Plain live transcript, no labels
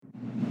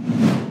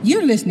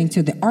You're listening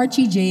to the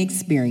Archie J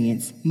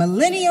Experience,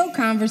 Millennial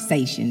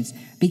Conversations,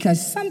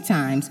 because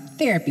sometimes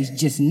therapy's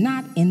just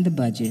not in the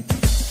budget.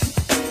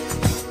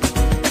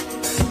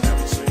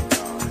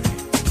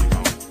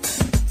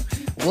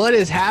 What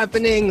is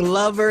happening,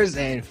 lovers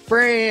and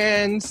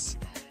friends?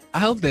 I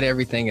hope that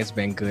everything has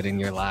been good in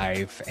your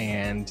life,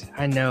 and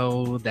I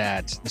know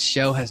that the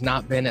show has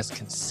not been as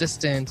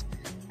consistent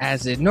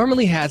as it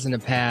normally has in the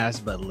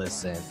past, but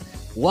listen,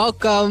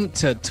 welcome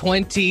to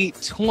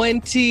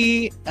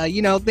 2020.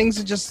 Things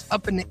are just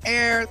up in the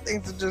air.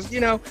 Things are just,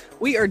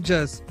 we are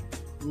just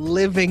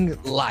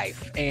living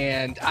life,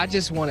 and I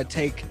just want to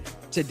take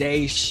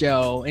today's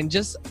show and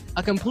just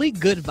a complete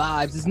good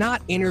vibes. It's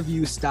not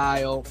interview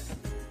style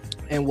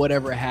and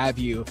whatever have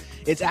you.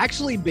 It's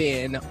actually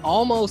been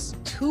almost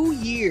 2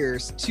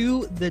 years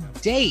to the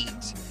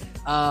date.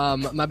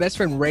 My best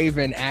friend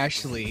Raven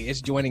Ashley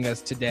is joining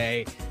us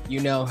today. You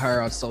know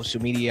her on social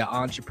media,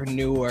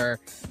 entrepreneur,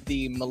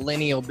 the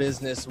millennial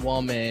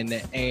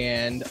businesswoman,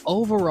 and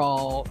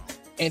overall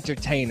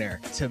entertainer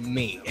to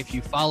me. If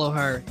you follow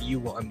her, you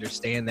will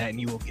understand that, and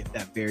you will get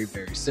that very,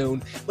 very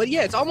soon. But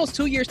yeah, it's almost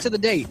 2 years to the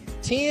date.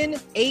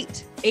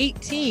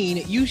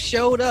 10/8/18, you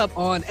showed up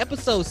on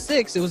episode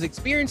 6. It was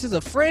Experiences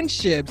of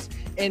Friendships,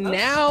 and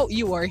now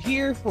you are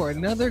here for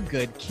another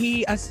good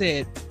key. I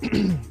said,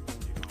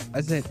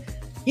 I don't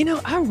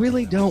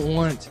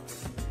want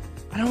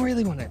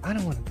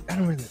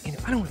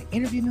to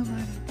interview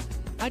nobody.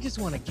 I just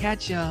want to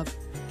catch up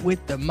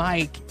with the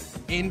mic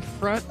in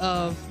front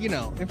of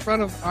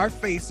our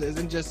faces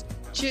and just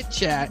chit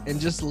chat and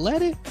just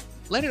let it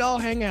all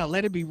hang out.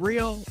 Let it be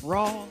real,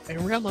 raw,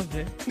 and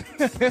relevant.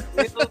 I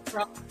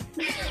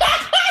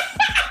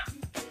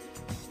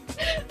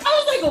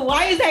was like,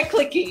 why is that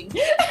clicking?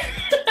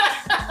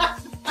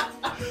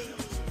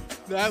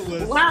 That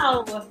was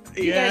wow.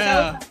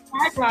 Yeah. That was a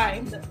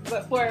tagline,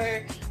 but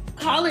for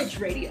college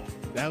radio.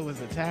 That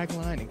was a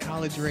tagline in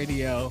college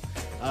radio.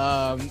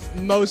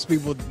 Most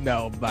people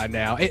know by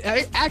now.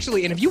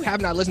 Actually, and if you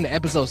have not listened to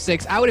episode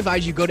 6, I would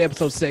advise you go to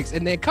episode 6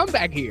 and then come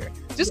back here.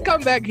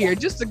 Come back here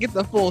just to get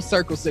the full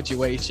circle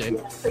situation.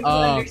 Yeah,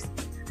 so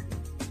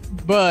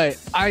but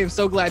I am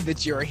so glad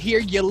that you're here.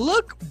 You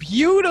look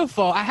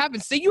beautiful. I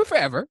haven't seen you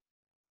forever,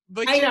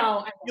 but I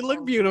know. You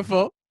look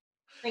beautiful.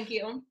 Thank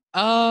you.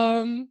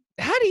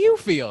 How do you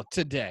feel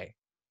today?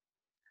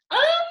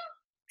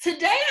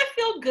 Today I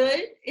feel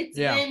good. It's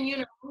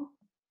been,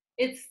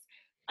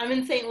 I'm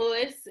in St.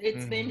 Louis.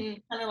 It's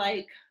been kind of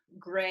like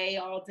gray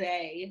all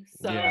day.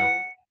 So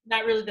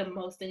not really the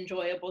most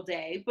enjoyable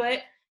day,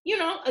 but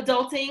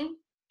adulting,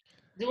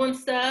 doing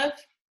stuff.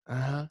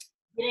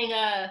 Getting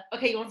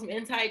you want some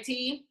inside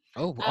tea?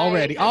 Oh,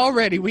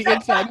 already. We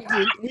inside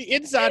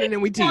and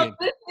then we teeing.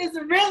 This is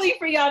really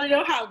for y'all to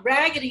know how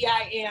raggedy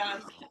I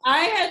am. I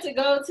had to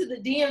go to the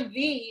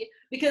DMV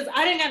because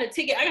I didn't got a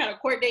ticket. I got a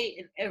court date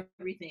and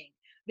everything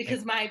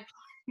because my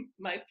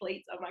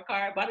plates on my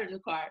car. I bought a new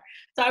car.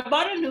 So I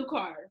bought a new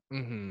car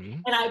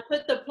and I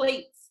put the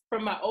plates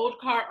from my old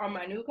car on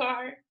my new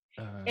car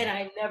and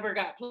I never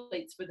got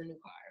plates for the new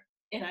car.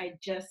 And I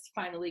just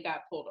finally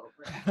got pulled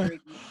over after a year.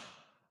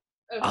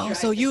 Oh,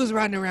 so you was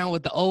riding around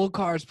with the old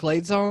car's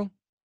plates on?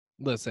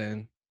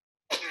 Listen.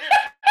 And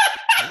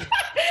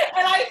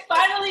I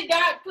finally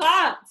got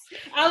pops.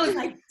 I was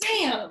like,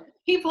 damn.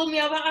 He pulled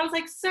me over. I was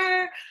like,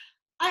 sir,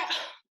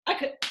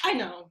 I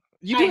know.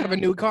 You do have a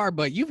new car,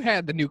 but you've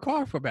had the new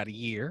car for about a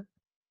year.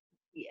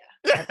 Yeah.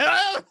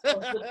 The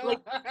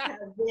plates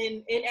have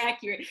been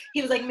inaccurate.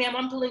 He was like, ma'am,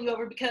 I'm pulling you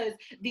over because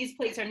these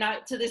plates are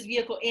not to this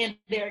vehicle and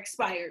they're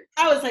expired.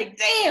 I was like,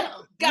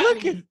 damn.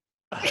 Got me.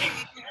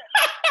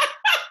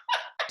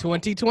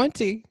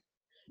 2020.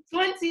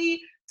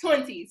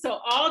 So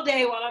all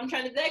day while I'm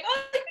trying to be like,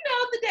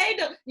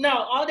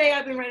 all day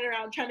I've been running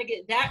around trying to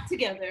get that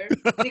together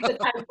because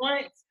I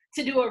want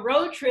to do a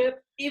road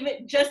trip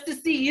even just to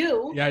see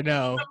you. Yeah, I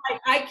know. I'm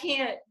like, I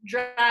can't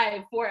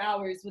drive 4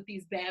 hours with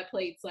these bad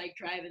plates, like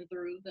driving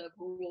through the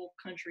rural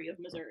country of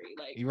Missouri.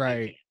 Like,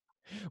 right.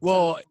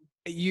 Well,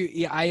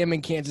 I am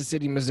in Kansas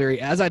City,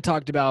 Missouri. As I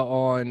talked about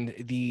on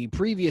the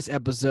previous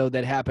episode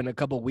that happened a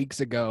couple weeks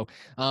ago,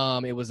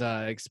 it was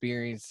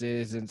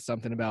experiences and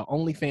something about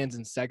OnlyFans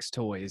and sex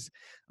toys.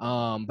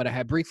 But I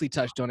had briefly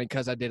touched on it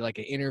because I did like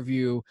an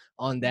interview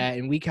on that,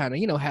 and we kind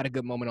of, had a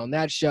good moment on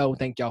that show.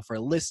 Thank y'all for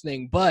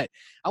listening. But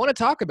I want to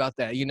talk about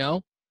that.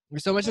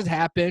 There's so much has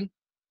happened.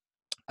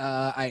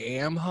 I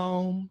am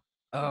home.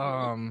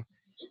 And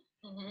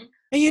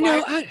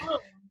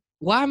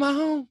why am I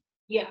home?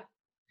 Yeah.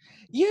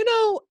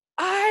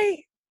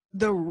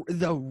 The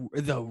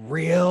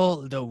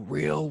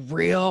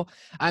real,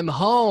 I'm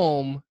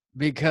home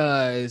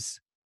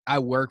because I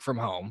work from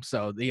home.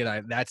 So,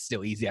 that's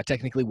still easy. I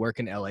technically work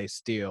in LA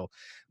still,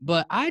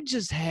 but I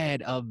just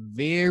had a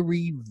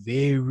very,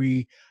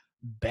 very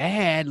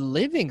bad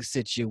living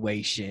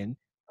situation.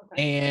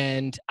 Okay.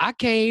 And I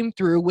came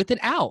through with an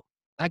out.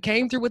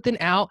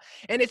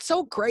 And it's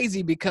so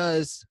crazy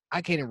because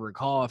I can't even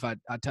recall if I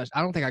touched,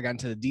 I don't think I got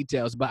into the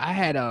details, but I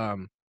had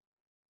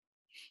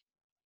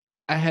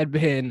I had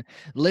been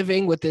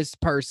living with this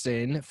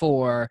person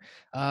for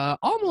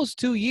almost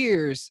 2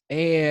 years,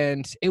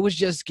 and it was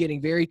just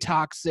getting very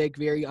toxic,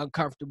 very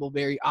uncomfortable,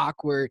 very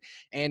awkward.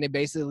 And it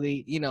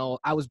basically,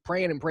 I was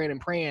praying and praying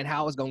and praying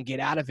how I was going to get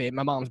out of it.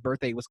 My mom's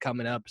birthday was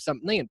coming up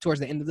something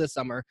towards the end of the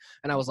summer,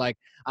 and I was like,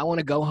 I want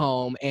to go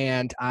home,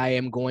 and I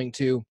am going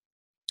to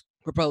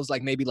propose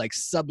maybe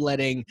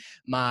subletting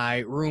my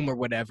room or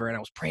whatever. And I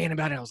was praying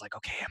about it. I was like,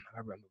 okay, I'm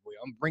gonna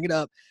bring it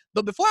up.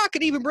 But before I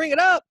could even bring it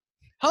up,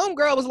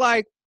 homegirl was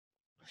like,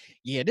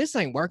 yeah, this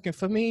ain't working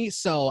for me,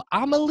 so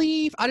I'ma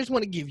leave. I just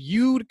want to give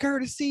you the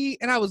courtesy.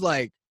 And I was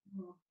like,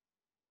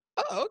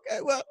 oh,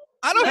 okay, well,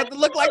 I don't have to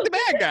look like the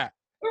bad guy.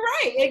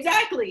 Right,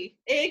 exactly.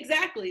 They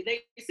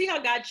see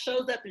how God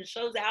shows up and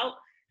shows out,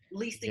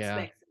 least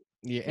expected.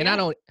 Yeah, and I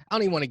don't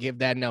even want to give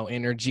that no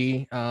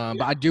energy.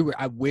 But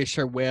I wish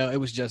her well. It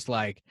was just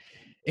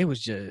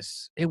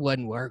it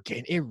wasn't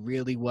working. It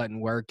really wasn't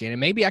working. And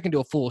maybe I can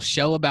do a full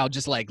show about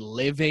just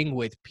living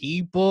with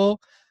people.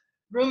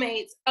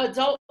 Roommates,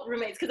 adult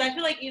roommates. Because I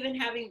feel like even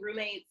having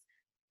roommates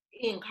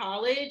in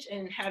college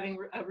and having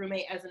a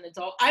roommate as an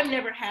adult, I've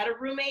never had a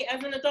roommate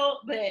as an adult,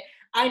 but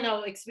I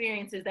know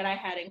experiences that I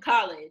had in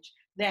college.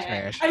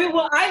 Trash. I mean,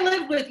 well, I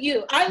lived with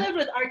you. I lived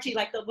with Archie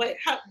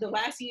the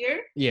last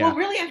year. Yeah. Well,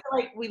 really, I feel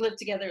like we lived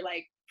together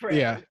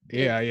forever.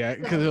 Yeah.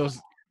 Because it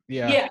was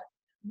Yeah.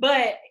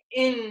 But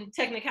in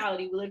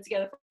technicality, we lived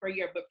together for a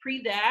year. But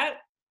pre that,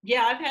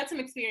 yeah, I've had some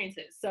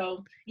experiences.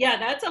 So yeah,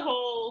 that's a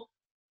whole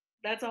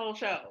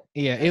show.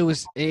 Yeah, it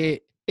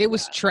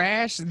was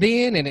trash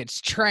then, and it's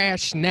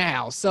trash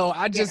now. So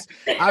I just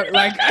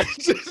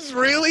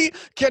really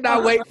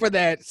cannot wait for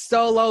that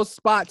solo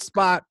spot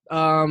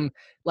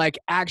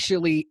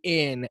actually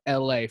in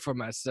LA for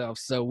myself.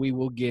 So we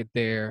will get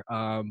there.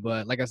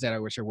 But like I said, I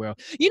wish her well.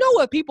 You know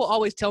what? People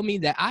always tell me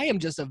that I am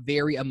just a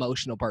very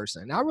emotional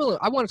person. I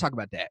want to talk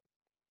about that.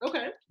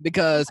 Okay.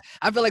 Because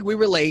I feel like we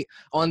relate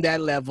on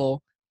that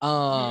level.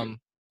 I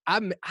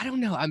don't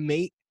know.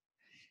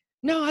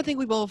 No, I think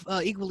we both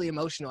equally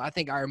emotional. I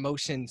think our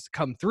emotions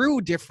come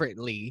through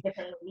differently.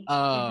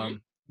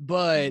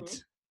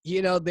 But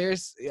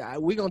there's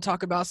we're gonna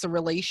talk about some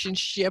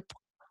relationship.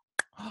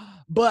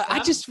 But I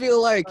just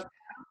feel like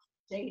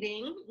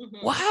dating.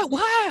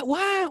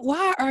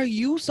 Why are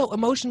you so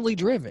emotionally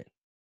driven?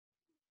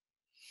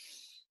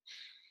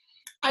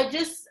 I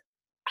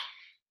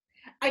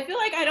feel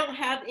like I don't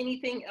have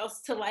anything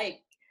else to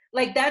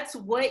that's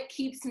what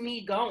keeps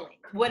me going,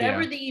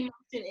 whatever the emotion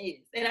is.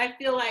 And I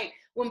feel like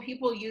when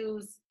people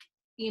use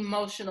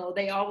emotional,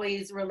 they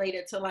always relate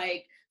it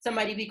to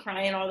somebody be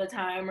crying all the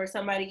time or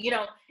somebody,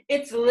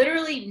 it's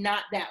literally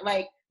not that.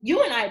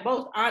 You and I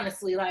both,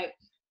 honestly,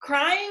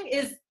 crying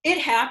it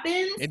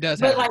happens. It does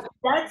but happen.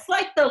 That's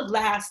the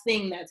last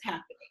thing that's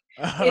happening.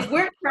 If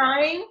we're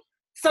crying,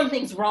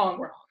 something's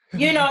wrong.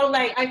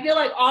 I feel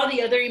like all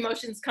the other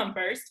emotions come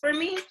first for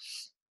me.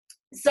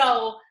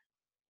 So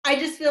I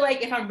just feel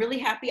like if I'm really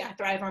happy, I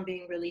thrive on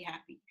being really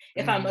happy.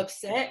 If I'm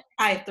upset,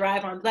 I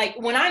thrive on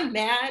when I'm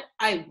mad,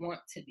 I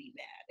want to be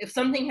mad. If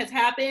something has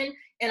happened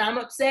and I'm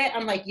upset,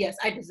 I'm like, yes,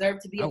 I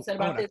deserve to be upset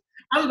about this.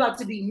 I'm about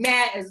to be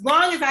mad as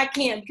long as I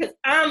can because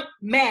I'm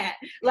mad.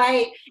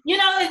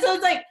 And so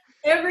it's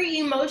every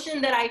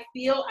emotion that I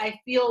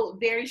feel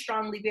very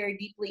strongly, very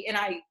deeply, and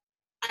I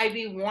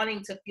be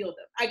wanting to feel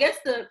them. I guess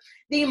the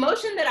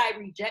emotion that I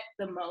reject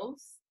the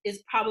most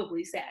is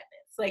probably sadness.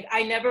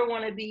 I never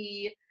want to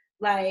be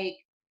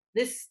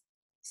this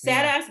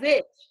sad ass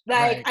bitch.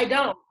 Right. I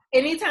don't.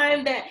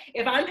 Anytime that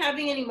if I'm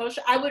having an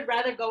emotion, I would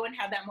rather go and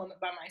have that moment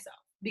by myself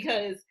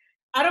because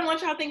I don't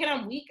want y'all thinking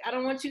I'm weak. I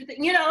don't want you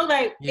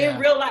in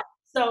real life.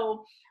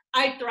 So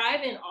I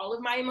thrive in all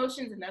of my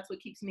emotions, and that's what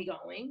keeps me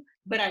going.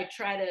 But I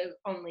try to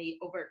only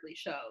overtly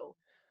show.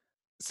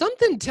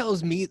 Something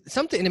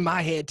in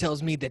my head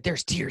tells me that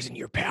there's tears in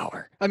your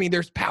power. I mean,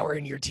 there's power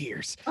in your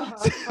tears.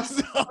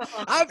 So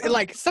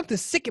I'm something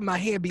sick in my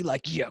head be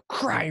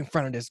cry in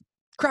front of this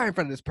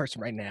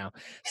person right now.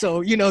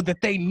 So, that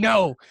they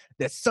know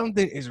that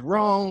something is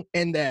wrong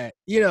and that,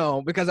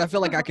 because I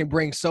feel like I can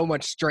bring so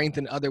much strength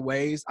in other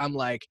ways. I'm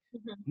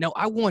no,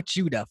 I want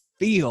you to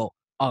feel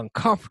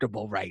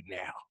uncomfortable right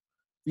now.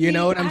 You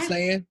know what I'm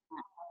saying?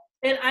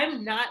 And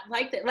I'm not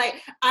like that.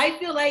 I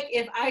feel like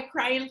if I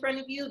cry in front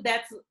of you,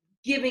 that's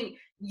giving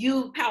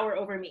you power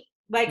over me.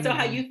 So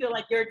how you feel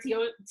like your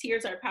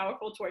tears are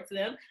powerful towards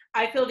them,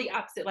 I feel the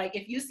opposite.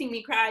 If you see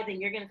me cry,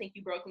 then you're going to think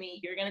you broke me.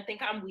 You're going to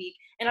think I'm weak.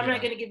 And I'm not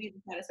going to give you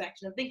the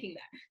satisfaction of thinking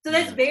that. So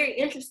that's very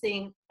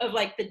interesting of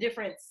the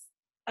difference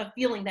of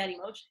feeling that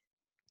emotion.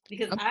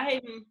 Because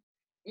cry?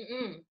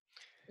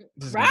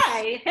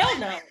 Hell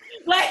no.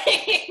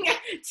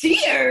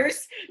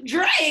 Tears?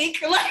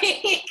 Drake?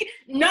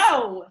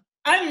 No.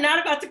 I'm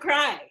not about to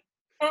cry.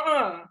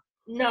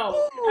 No.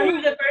 Ooh. I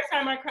remember the first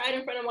time I cried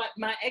in front of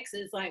my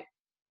exes,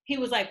 he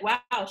was like, wow,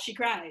 she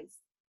cries.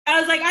 I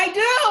was like, I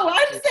do.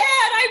 I'm sad.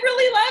 I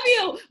really love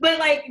you.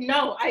 But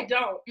no, I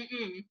don't.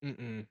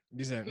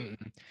 You said,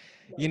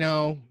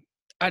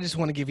 I just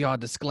want to give y'all a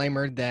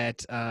disclaimer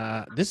that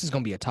this is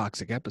going to be a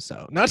toxic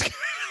episode. No,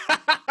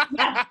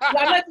 Yeah, I'm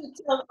about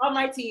to tell all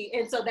my tea,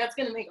 and so that's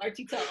gonna make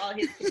Archie tell all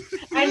his tea.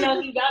 I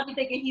know he got me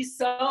thinking he's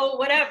so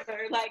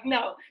whatever. Like,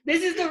 no,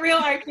 this is the real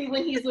Archie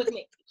when he's with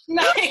me.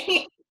 No.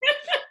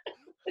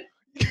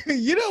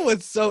 You know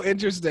what's so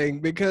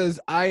interesting, because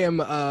I am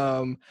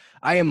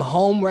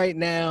home right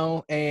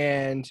now,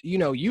 and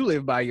you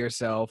live by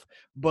yourself,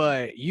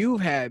 but you've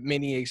had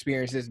many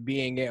experiences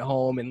being at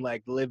home and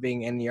like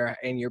living in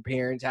your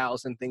parents'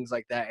 house and things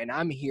like that, and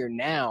I'm here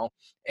now.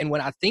 And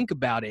when I think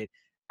about it,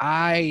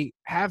 I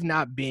have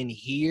not been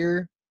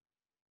here.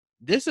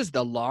 This is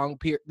the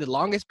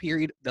longest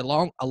period, a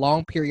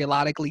long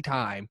periodically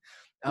time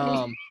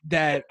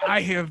that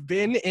I have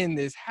been in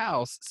this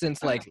house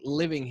since like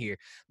living here,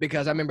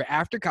 because I remember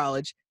after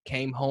college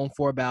came home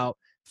for about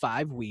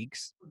 5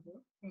 weeks.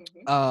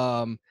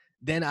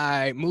 Then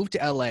I moved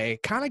to LA,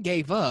 kind of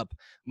gave up,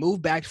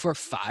 moved back for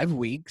 5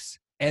 weeks,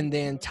 and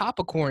then top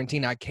of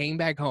quarantine I came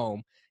back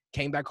home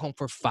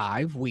for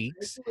 5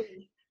 weeks.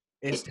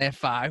 It's at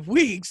 5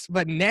 weeks,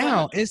 but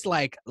now it's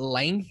like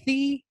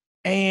lengthy.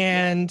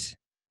 And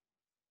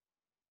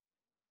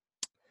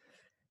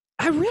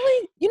I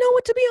really,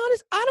 to be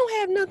honest, I don't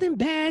have nothing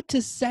bad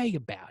to say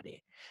about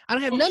it. I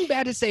don't have nothing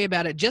bad to say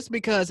about it, just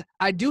because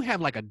I do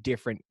have like a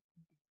different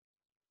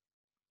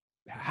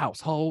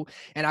household.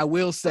 And I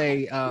will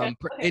say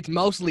it's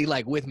mostly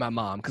like with my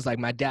mom, because like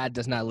my dad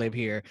does not live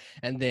here.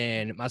 And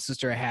then my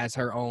sister has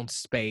her own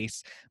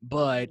space.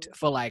 But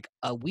for like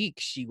a week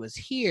she was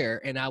here,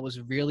 and I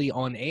was really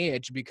on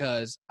edge,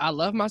 because I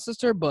love my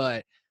sister,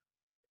 but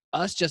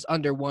us just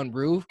under one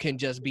roof can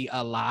just be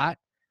a lot.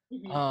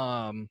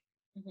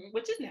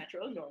 Which is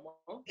natural, normal.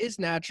 It's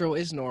natural,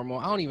 it's normal.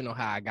 I don't even know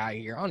how I got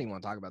here. I don't even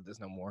want to talk about this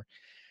no more.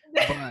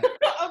 But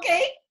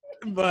okay.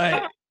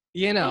 But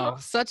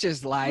such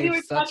is life. We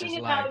were such talking is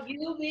about life.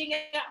 you being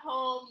at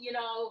home,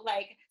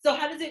 like, so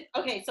how does it,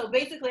 okay, so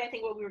basically I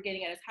think what we were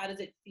getting at is, how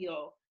does it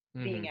feel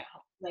being at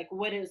home? Like,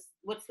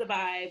 what's the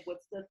vibe?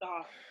 What's the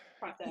thought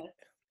process?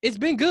 It's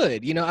been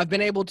good. I've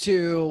been able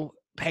to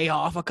pay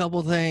off a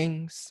couple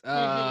things.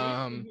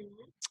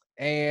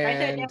 And write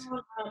that down,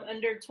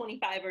 under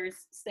 25ers,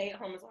 stay at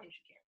home as long as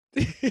you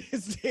can.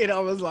 Stay at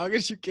home as long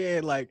as you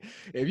can. Like,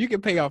 if you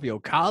can pay off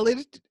your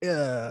college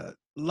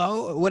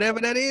loan, whatever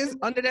that is,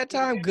 under that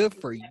time, good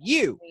for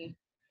you.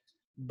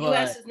 But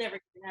U.S. is never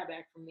getting that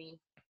back from me.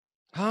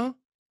 Huh?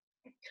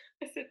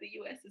 I said the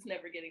U.S. is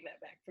never getting that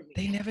back from me.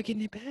 They never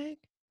getting it back?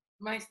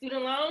 My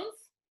student loans?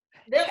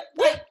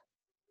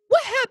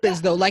 What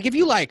happens though? Like, if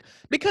you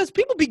because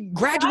people be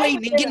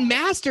graduating and getting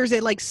masters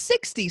at like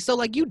 60. So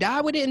like, you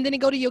die with it and then it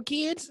go to your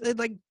kids and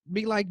like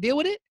be like, deal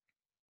with it?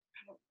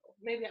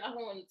 Maybe I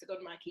want it to go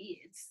to my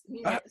kids.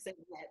 You have to say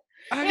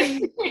that. I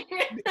mean,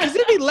 because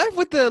it be left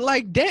with the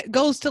debt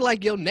goes to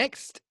like your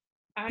next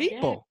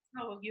people.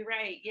 Oh, you're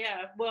right.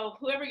 Yeah. Well,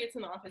 whoever gets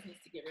in the office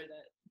needs to get rid of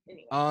that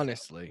anyway.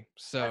 Honestly.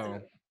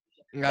 So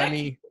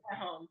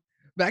home.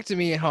 Back to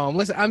me at home.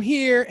 Listen, I'm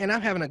here and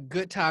I'm having a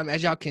good time.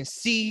 As y'all can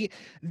see,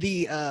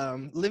 the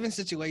living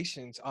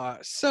situations are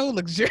so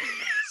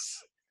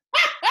luxurious.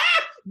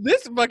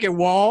 This fucking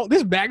wall,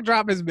 this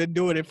backdrop has been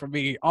doing it for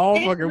me all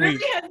fucking week.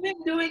 It really has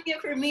been doing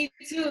it for me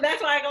too.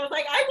 That's why I was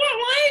like, I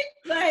want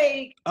one.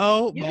 Like,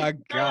 oh my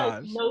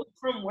gosh. Notes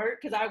from work,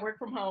 because I work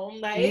from home.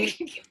 Like,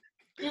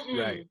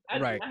 right. I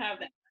have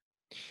that.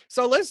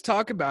 So let's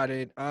talk about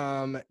it.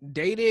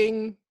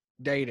 Dating.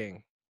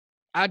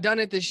 I've done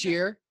it this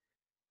year.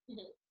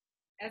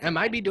 I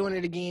might be doing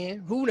it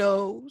again. Who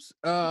knows?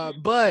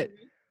 But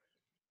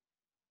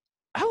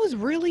I was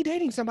really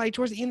dating somebody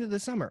towards the end of the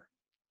summer.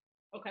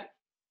 Okay.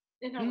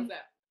 And how was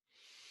that?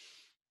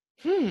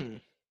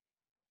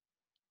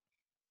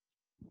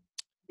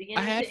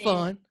 I had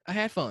fun.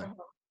 Okay.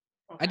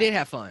 I did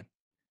have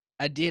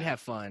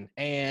fun.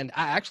 And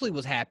I actually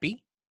was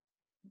happy.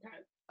 Okay.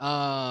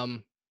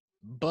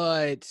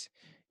 But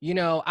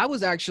I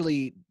was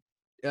actually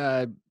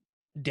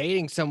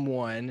dating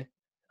someone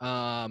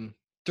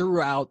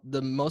throughout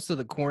the most of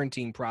the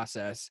quarantine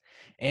process,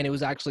 and it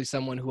was actually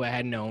someone who I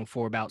had known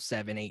for about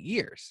 7-8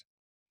 years.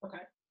 Okay.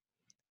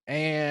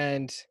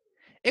 And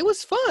it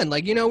was fun.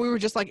 Like, we were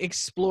just like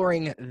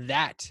exploring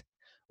that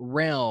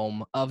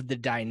realm of the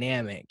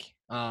dynamic.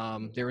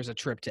 There was a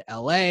trip to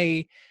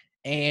LA,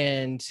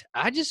 and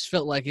I just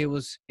felt like it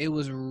was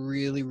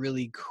really,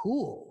 really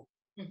cool.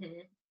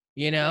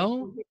 It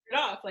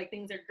off, like,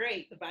 things are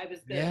great, the vibe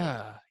is good.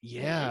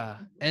 Yeah.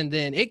 And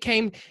then it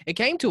came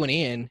to an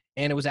end,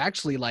 and it was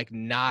actually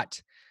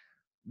not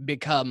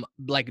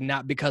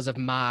because of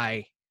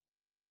my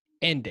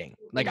ending.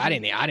 Like, I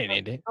didn't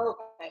end it.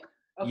 Okay.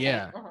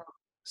 Yeah.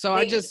 So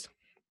I just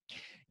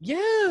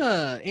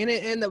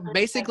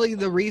basically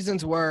the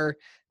reasons were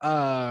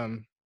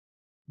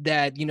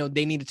that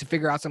they needed to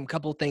figure out some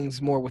couple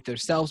things more with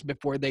themselves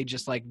before they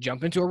just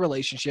jump into a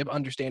relationship.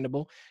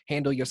 Understandable.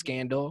 Handle your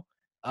scandal.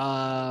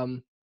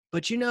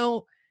 But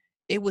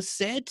it was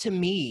said to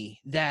me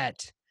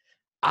that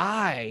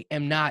I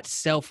am not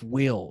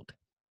self-willed.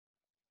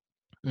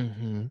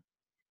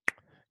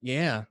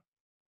 Yeah.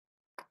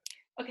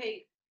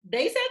 Okay,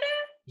 they said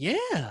that?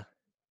 Yeah.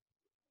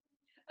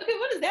 Okay,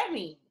 what does that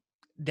mean?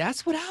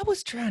 That's what I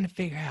was trying to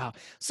figure out.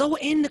 So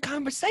in the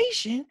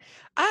conversation,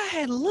 I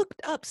had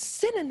looked up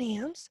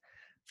synonyms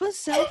for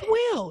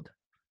self-willed.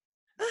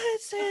 I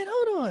had said,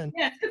 hold on.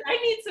 Yes, because I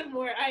need some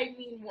more. I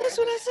mean more. That's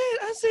what I said.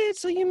 I said,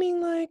 so you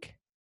mean like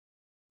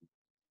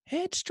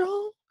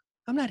headstrong?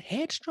 I'm not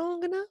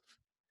headstrong enough?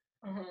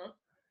 Uh-huh.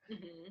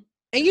 Mm-hmm.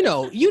 And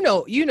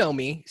you know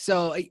me.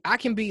 So I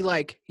can be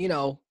like,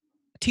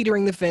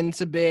 teetering the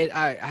fence a bit.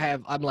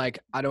 I'm like,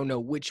 I don't know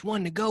which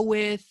one to go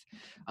with.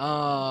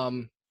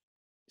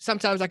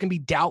 Sometimes I can be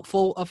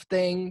doubtful of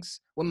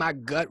things when my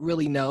gut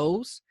really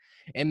knows.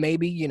 And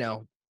maybe,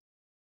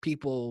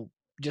 people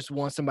just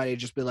want somebody to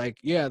just be like,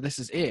 yeah, this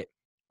is it.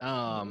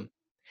 Mm-hmm.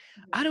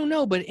 I don't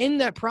know. But in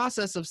that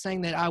process of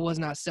saying that I was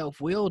not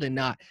self-willed and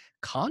not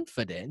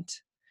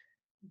confident,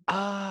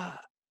 not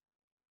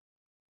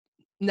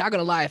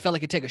gonna lie, I felt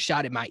like it take a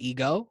shot at my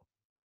ego.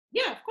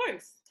 Yeah, of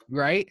course.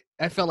 Right?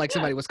 I felt like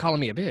somebody was calling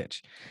me a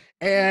bitch.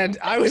 And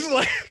I was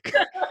like,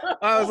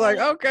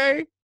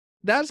 okay,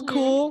 that's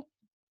cool.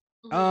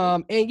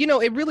 And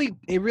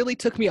it really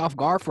took me off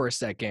guard for a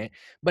second,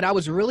 but I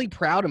was really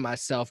proud of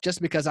myself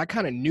just because I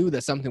kind of knew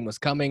that something was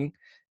coming,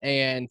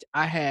 and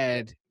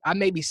I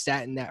maybe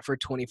sat in that for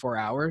 24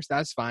 hours.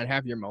 That's fine,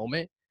 have your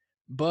moment,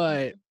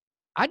 but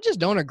I just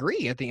don't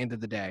agree at the end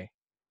of the day.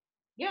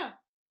 Yeah,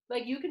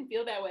 like you can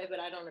feel that way, but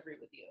I don't agree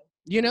with you.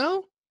 You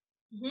know?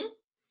 Mm-hmm.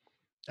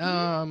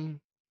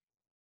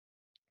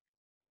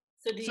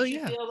 So did you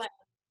Yeah. feel like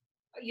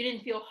you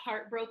didn't feel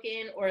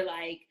heartbroken or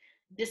like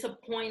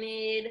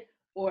disappointed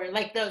or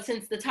like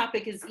since the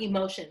topic is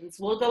emotions,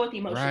 we'll go with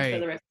emotions for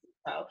the rest of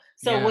the show.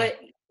 So Yeah. what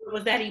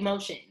was that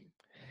emotion?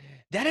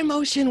 That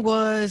emotion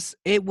was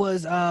I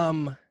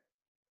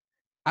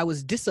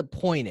was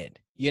disappointed.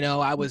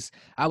 I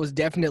was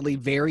definitely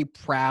very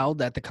proud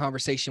that the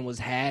conversation was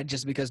had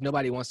just because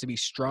nobody wants to be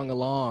strung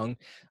along.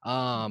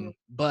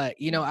 But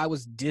I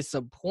was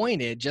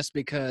disappointed just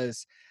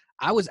because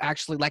I was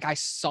actually like, I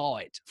saw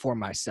it for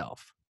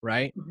myself.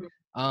 Right.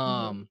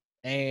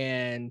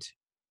 And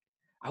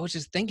I was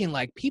just thinking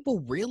like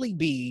people really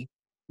be,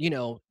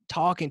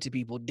 talking to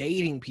people,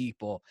 dating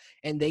people,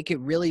 and you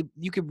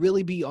could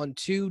really be on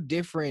two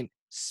different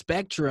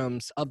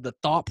spectrums of the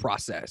thought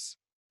process.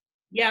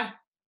 Yeah.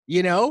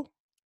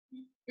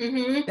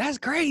 That's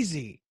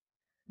crazy.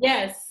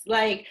 Yes,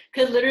 like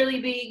could literally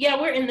be, yeah,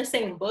 we're in the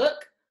same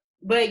book,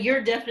 but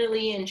you're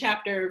definitely in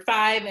chapter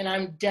 5 and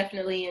I'm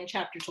definitely in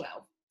chapter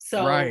 12.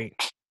 So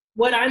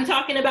what I'm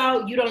talking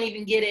about, you don't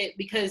even get it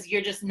because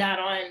you're just not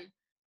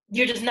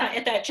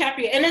at that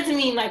chapter yet. And it doesn't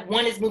mean like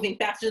one is moving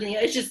faster than the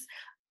other. It's just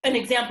an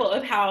example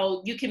of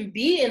how you can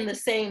be in the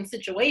same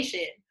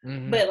situation,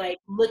 but like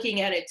looking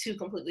at it two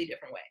completely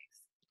different ways.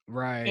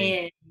 Right.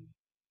 And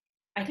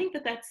I think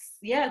that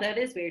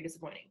is very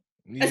disappointing.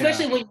 Yeah.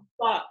 Especially when you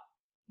thought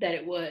that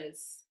it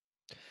was.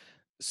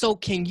 So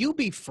can you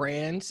be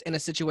friends in a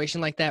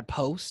situation like that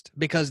post?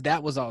 Because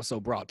that was also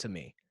brought to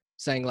me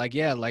saying like,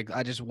 yeah, like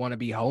I just want to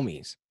be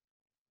homies.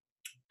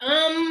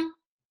 I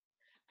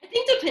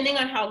think depending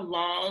on how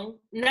long,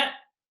 not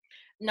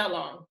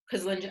long,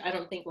 because I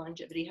don't think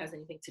longevity has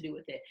anything to do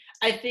with it.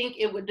 I think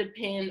it would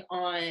depend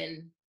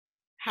on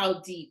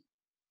how deep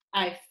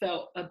I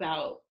felt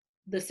about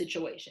the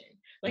situation.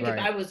 Like if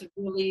I was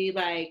really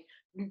like,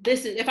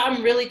 if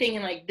I'm really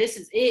thinking like this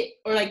is it,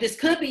 or like this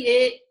could be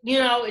it,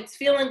 it's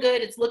feeling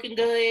good, it's looking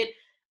good.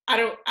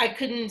 I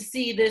couldn't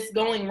see this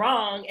going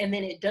wrong, and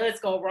then it does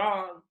go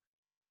wrong.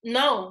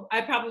 No,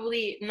 I'm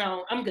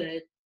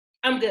good.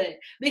 I'm good.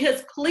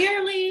 Because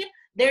clearly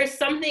there's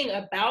something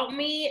about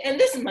me, and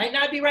this might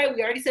not be right.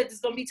 We already said this is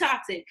going to be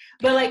toxic,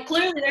 but like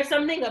clearly there's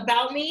something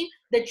about me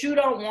that you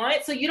don't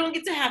want, so you don't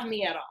get to have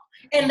me at all.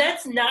 And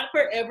that's not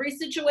for every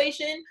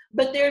situation,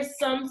 but there's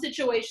some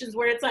situations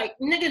where it's like,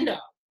 nigga, no.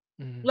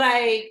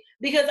 Like,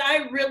 because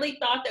I really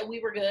thought that we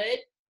were good,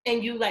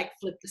 and you like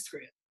flipped the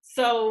script.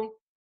 So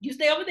you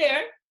stay over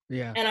there,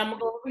 and I'm going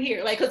to go over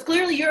here. Like, because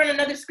clearly you're in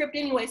another script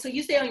anyway, so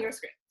you stay on your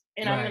script.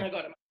 And I'm going to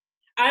go to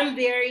I'm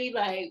very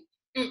like,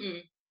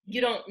 you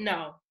don't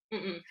know.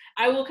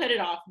 I will cut it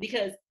off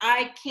because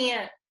I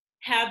can't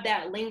have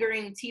that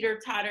lingering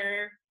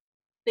teeter-totter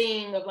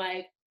thing of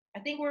like, I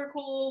think we're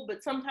cool,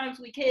 but sometimes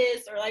we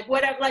kiss or like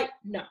whatever. Like,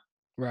 no.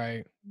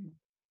 Right.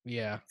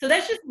 Yeah. So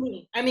that's just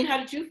me. I mean, how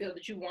did you feel?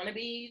 Did you want to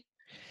be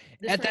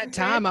this at that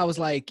time? I was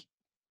like,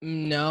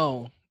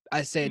 no.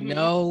 I said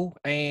no,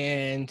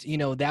 and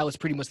that was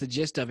pretty much the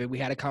gist of it. We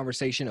had a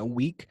conversation a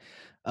week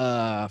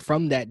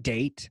from that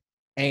date,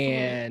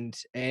 and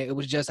it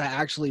was just I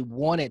actually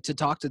wanted to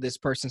talk to this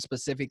person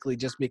specifically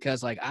just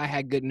because like I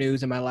had good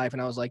news in my life,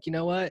 and I was like, you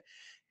know what?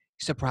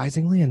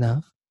 Surprisingly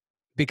enough,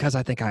 because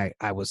I think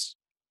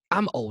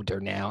I'm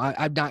older now.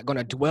 I'm not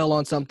gonna dwell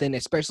on something,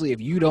 especially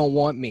if you don't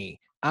want me.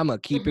 I'm gonna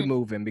keep it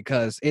moving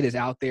because it is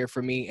out there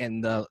for me,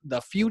 and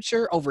the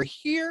future over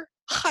here,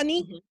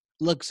 honey,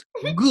 looks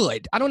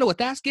good. I don't know what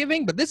that's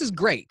giving, but this is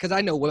great because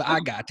I know what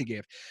I got to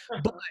give.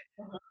 But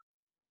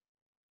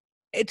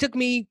it took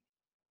me,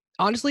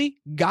 honestly,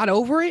 got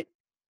over it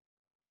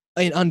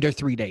in under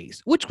 3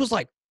 days, which was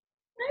like,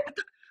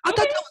 I thought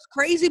that was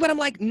crazy, but I'm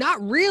like,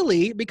 not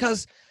really,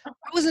 because I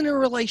was in a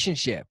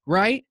relationship,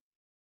 right?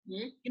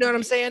 Mm-hmm. You know what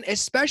I'm saying?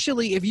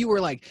 Especially if you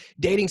were like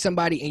dating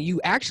somebody and you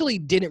actually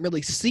didn't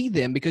really see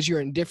them because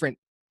you're in different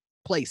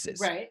places,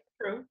 Right.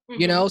 True.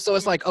 you know? So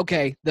it's Mm-hmm. like,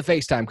 okay, the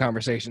FaceTime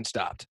conversation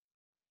stopped.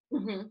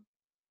 Mm-hmm.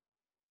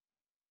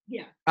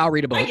 Yeah. I'll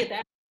read a I book. get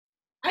that.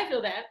 I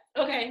feel that.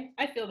 Okay.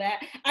 I feel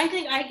that. I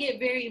think I get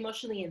very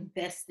emotionally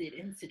invested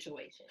in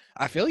situations.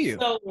 I feel you.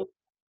 So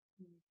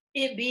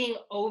it being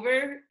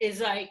over is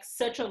like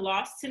such a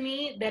loss to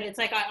me that it's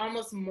like I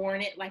almost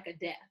mourn it like a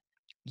death.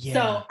 Yeah.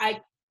 So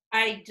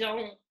I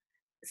don't.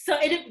 So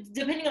it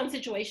depending on the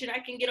situation, I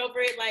can get over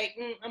it. Like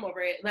I'm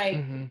over it. Like,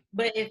 Mm-hmm.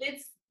 but if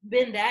it's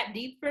been that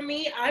deep for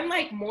me, I'm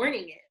like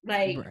mourning it.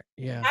 Like Right.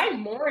 Yeah. I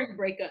mourn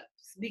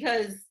breakups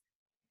because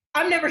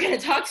I'm never gonna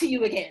talk to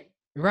you again.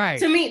 Right.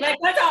 To me, like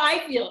that's how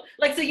I feel.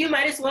 Like, so you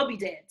might as well be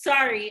dead.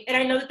 Sorry, and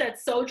I know that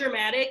that's so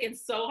dramatic and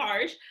so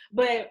harsh,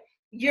 but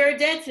you're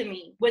dead to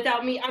me.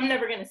 Without me, I'm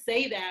never gonna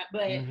say that.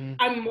 But Mm-hmm.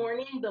 I'm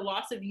mourning the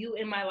loss of you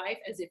in my life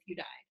as if you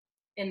died,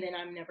 and then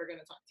I'm never gonna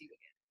talk to you again.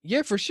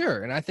 Yeah, for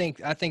sure. And I think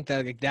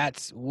that like,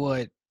 that's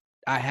what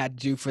I had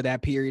to do for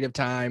that period of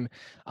time.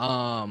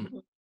 Mm-hmm.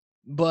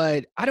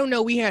 But I don't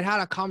know. We had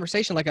a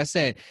conversation. Like I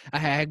said, I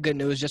had good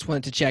news. Just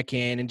wanted to check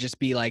in and just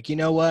be like, you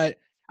know what?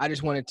 I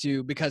just wanted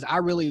to, because I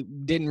really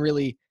didn't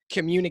really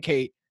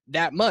communicate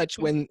that much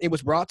when it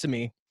was brought to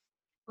me.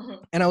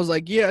 Mm-hmm. And I was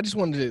like, yeah, I just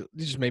wanted to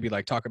just maybe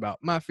like talk about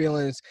my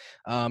feelings.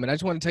 And I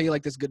just want to tell you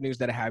like this good news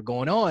that I have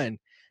going on.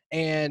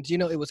 And, you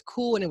know, it was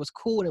cool and it was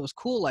cool and it was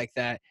cool like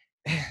that.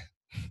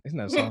 Isn't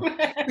that a song?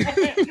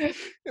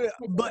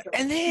 But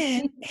and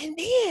then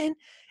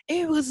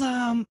it was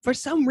for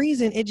some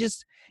reason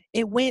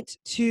it went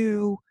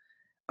to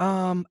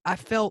I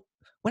felt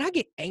when I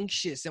get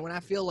anxious and when I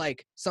feel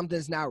like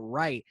something's not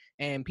right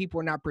and people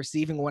are not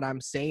perceiving what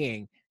I'm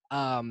saying,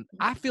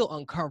 I feel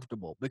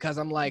uncomfortable because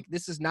I'm like,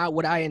 this is not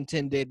what I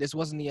intended. This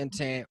wasn't the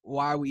intent.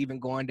 Why are we even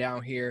going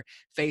down here?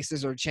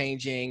 Faces are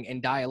changing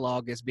and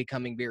dialogue is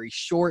becoming very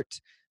short.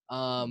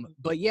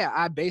 But yeah,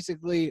 I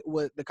basically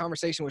what the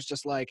conversation was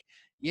just like,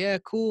 yeah,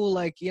 cool,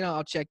 like, you know,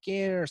 I'll check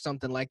in or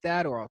something like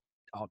that, or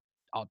I'll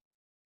I'll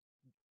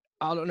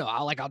I don't know,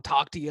 I'll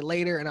talk to you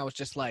later. And I was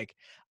just like,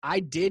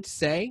 I did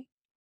say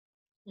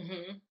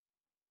Mm-hmm.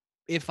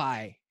 if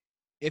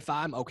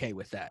I'm okay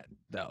with that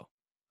though,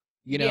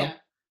 you know? Yeah,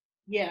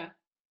 yeah,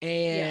 yeah.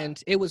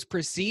 And it was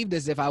perceived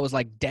as if I was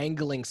like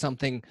dangling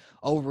something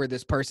over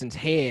this person's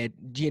head,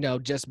 you know,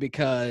 just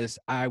because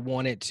I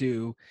wanted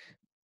to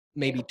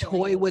Make maybe a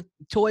point.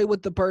 toy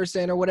with the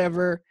person or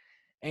whatever.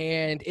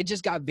 And it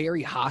just got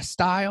very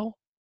hostile.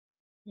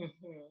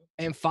 Mm-hmm.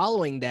 And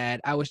following that,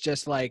 I was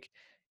just like,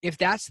 if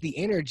that's the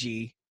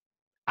energy,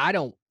 I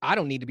don't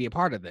need to be a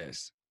part of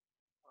this.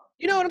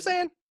 You know what I'm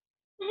saying?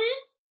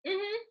 Mm-hmm.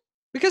 Mm-hmm.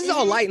 Because it's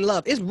all Mm-hmm. light and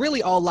love. It's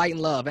really all light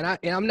and love. And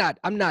I'm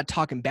not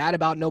talking bad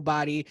about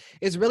nobody.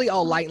 It's really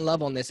all light and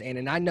love on this end.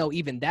 And I know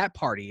even that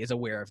party is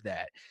aware of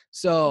that.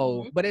 So,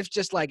 Mm-hmm. but it's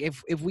just like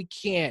if we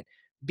can't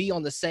be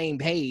on the same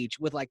page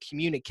with like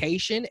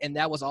communication, and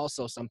that was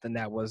also something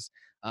that was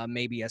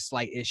maybe a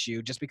slight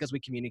issue just because we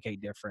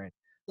communicate different.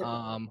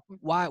 Differently.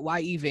 Why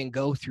even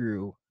go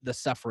through the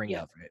suffering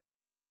Yeah, of it?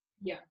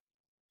 yeah.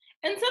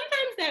 And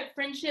sometimes that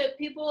friendship,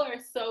 people are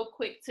so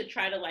quick to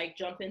try to like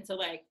jump into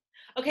like,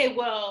 okay,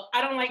 well,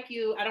 I don't like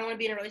you. I don't want to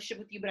be in a relationship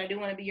with you, but I do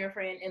want to be your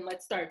friend and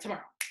let's start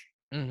tomorrow.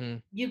 Mm-hmm.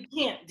 You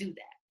can't do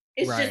that.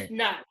 It's just Right.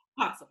 not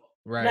possible.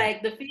 Right.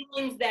 Like the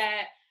feelings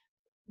that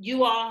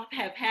you all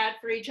have had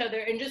for each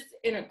other, and just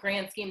in a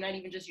grand scheme, not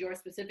even just your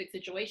specific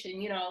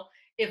situation, you know,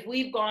 if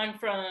we've gone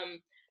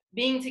from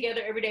being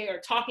together every day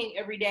or talking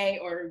every day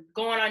or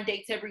going on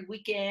dates every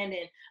weekend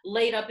and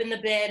laid up in the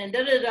bed and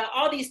da da da,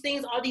 all these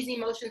things, all these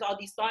emotions, all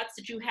these thoughts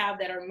that you have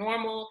that are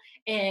normal,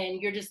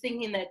 and you're just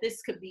thinking that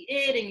this could be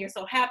it and you're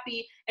so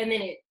happy, and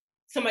then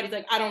somebody's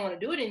like, I don't want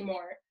to do it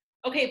anymore.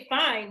 Okay,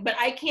 fine, but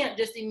I can't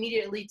just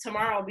immediately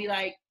tomorrow be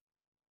like,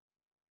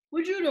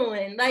 what you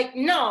doing? Like,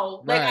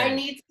 no, like I Right.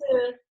 need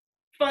to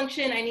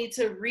function. I need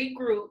to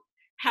regroup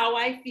how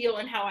I feel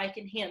and how I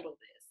can handle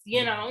this, you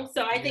Yeah. know?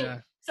 So I think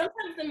Yeah.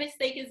 sometimes the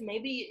mistake is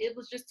maybe it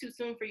was just too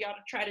soon for y'all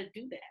to try to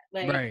do that.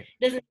 Like, Right.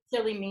 doesn't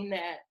necessarily mean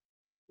that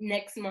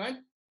next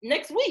month,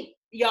 next week,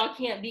 y'all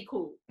can't be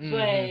cool. Mm-hmm.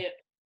 But,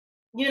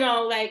 you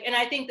know, like, and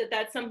I think that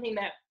that's something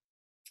that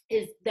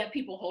is that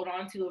people hold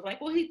on to of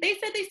like, well, they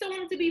said they still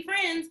wanted to be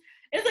friends.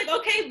 It's like,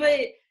 okay,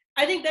 but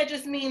I think that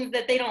just means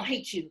that they don't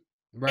hate you.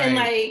 And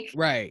Right. like,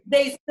 Right.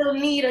 they still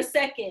need a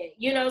second,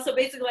 you know? So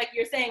basically, like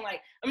you're saying,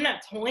 like, I'm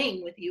not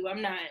toying with you.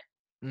 I'm not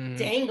Mm-hmm.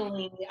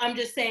 dangling. I'm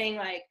just saying,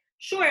 like,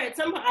 sure, at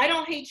some point, I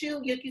don't hate you.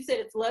 Like you said,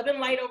 it's love and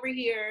light over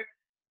here.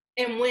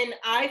 And when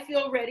I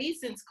feel ready,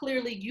 since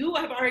clearly you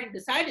have already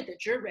decided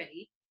that you're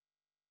ready,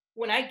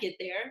 when I get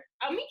there,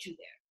 I'll meet you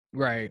there.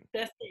 Right.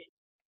 That's it.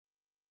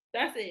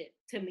 That's it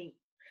to me.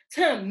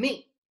 To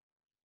me.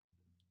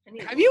 I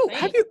need a little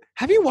fan.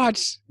 Have you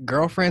watched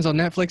Girlfriends on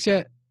Netflix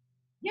yet?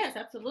 Yes,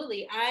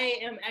 absolutely. I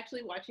am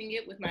actually watching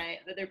it with my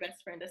other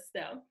best friend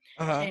Estelle,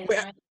 Uh-huh.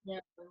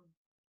 and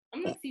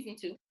I'm on season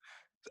 2.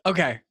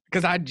 Okay,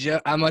 because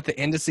I'm at the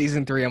end of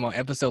season 3. I'm on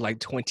episode like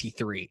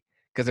 23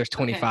 because there's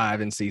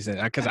 25 in season.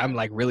 Because I'm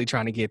like really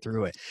trying to get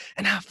through it,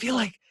 and I feel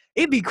like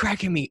it'd be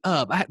cracking me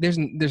up. There's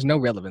no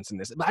relevance in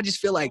this, but I just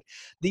feel like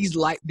these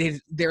like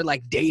they're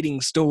like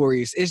dating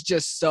stories. It's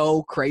just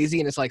so crazy,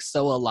 and it's like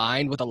so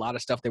aligned with a lot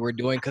of stuff they were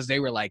doing because they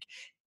were like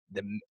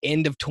the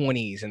end of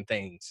 20s and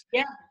things.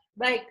 Yeah,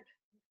 like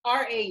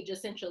our age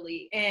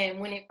essentially. And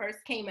when it first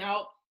came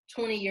out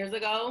 20 years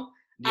ago,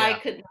 I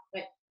could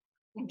not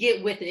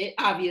get with it.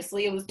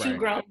 Obviously, it was too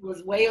grown. It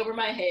was way over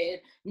my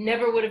head.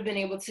 Never would have been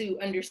able to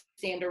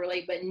understand or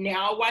relate. But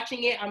now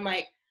watching it, I'm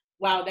like,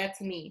 wow,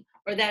 that's me,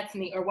 or that's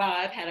me, or wow,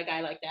 I've had a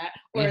guy like that,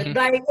 or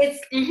like it's.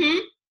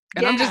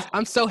 And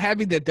I'm so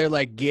happy that they're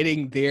like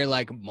getting their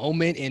like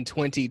moment in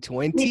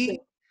 2020. Me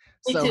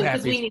so too,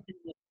 happy. We need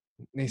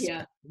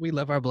to we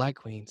love our Black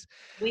queens.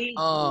 We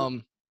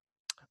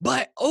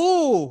but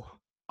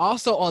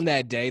also on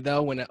that day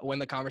though, when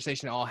the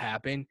conversation all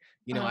happened,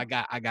 you know, I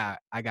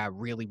got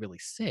really, really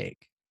sick.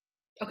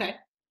 Okay.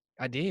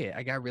 I did.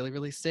 I got really,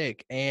 really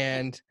sick.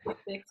 And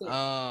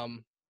that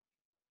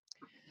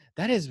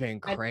has been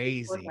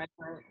crazy.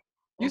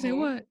 You say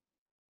what?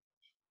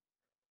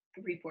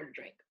 Report a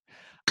drink.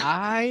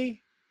 I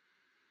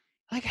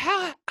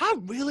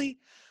really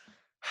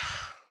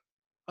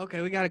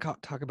okay, we gotta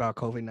talk about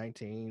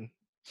COVID-19.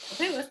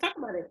 Okay, let's talk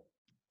about it.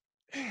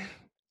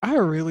 I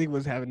really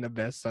was having the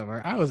best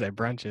summer. I was at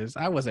brunches.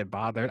 I wasn't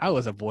bothered. I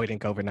was avoiding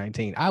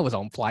COVID-19. I was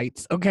on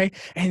flights, okay?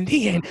 And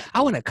then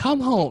I want to come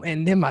home,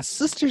 and then my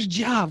sister's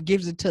job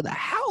gives it to the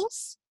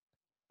house.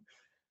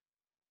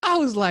 I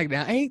was like,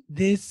 now, ain't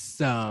this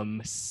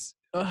some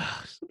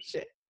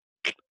shit?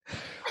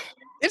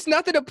 It's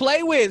nothing to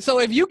play with. So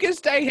if you can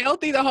stay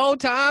healthy the whole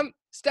time,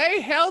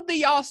 stay healthy,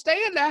 y'all.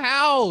 Stay in the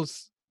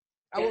house.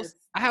 Yes.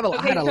 So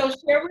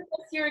share with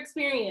us your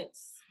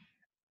experience.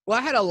 Well,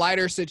 I had a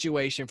lighter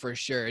situation for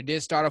sure. It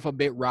did start off a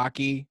bit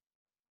rocky.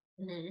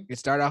 It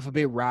started off a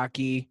bit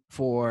rocky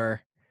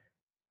for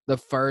the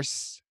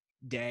first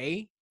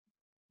day.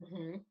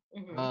 And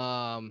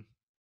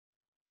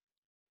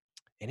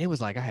it was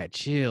like I had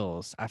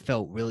chills. I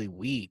felt really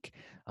weak.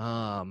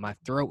 My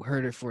throat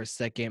hurted for a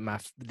second.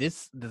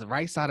 The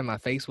right side of my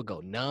face would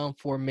go numb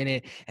for a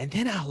minute, and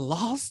then I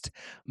lost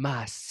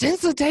my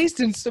sense of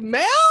taste and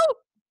smell.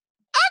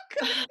 I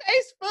couldn't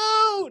taste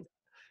food.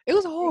 It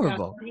was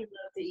horrible. He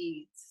loved to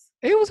eat.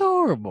 It was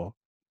horrible.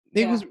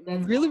 It was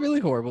really,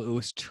 really horrible. It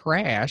was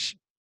trash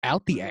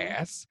out the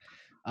ass.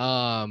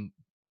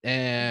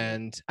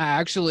 And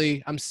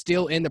I'm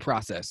still in the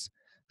process.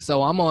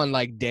 So I'm on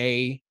like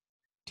day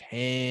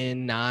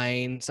 10,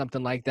 9,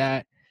 something like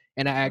that.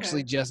 And I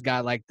actually just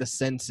got like the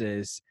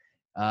senses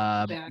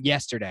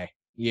yesterday.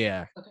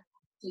 Yeah. Okay.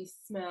 So you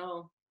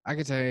smell. I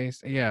could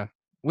taste. Yeah.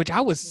 Which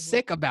I was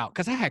sick about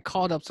because I had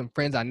called up some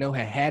friends I know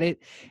had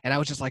it. And I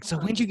was just like, so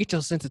when'd you get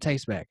your sense of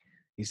taste back?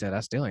 He said,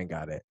 I still ain't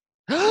got it.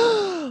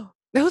 That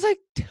was like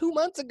 2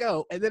 months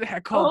ago. And then I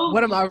had called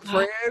one of my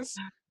friends.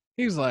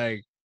 He was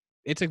like,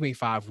 it took me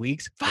 5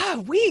 weeks.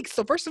 5 weeks.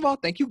 So first of all,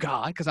 thank you,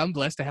 God, because I'm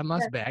blessed to have my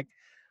back.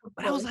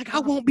 But I was like, I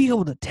won't be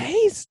able to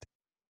taste.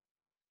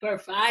 For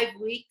 5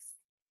 weeks,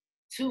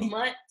 2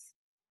 months,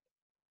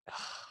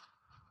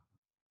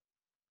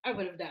 I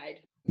would have died.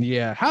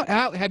 Yeah.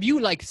 How have you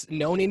like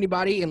known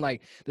anybody in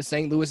like the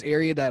St. Louis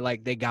area that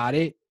like they got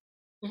it?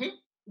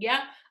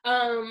 Yeah.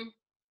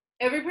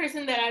 Every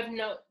person that I've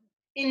known,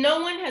 and no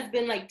one has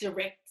been like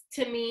direct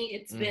to me.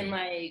 It's been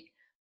like,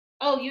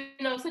 oh, you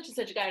know, such and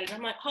such got it.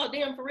 I'm like, oh,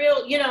 damn, for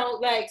real, you know,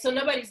 like, so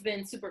nobody's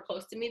been super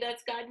close to me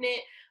that's gotten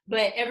it.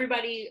 But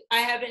everybody, I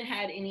haven't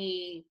had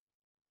any.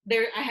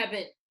 I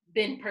haven't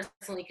been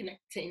personally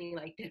connected to any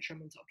like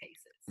detrimental cases.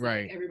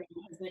 Right. Like, everybody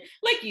has been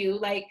like you,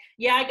 like,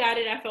 yeah, I got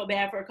it. I felt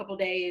bad for a couple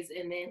days,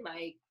 and then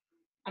like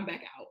I'm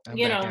back out.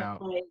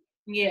 Like,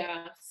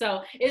 yeah.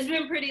 So it's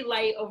been pretty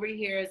light over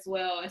here as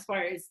well, as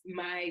far as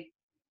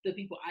the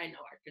people I know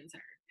are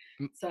concerned.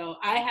 So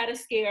I had a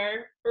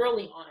scare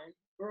early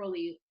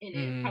in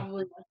it,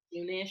 probably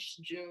like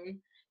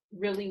June.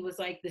 Really was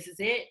like, this is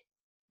it.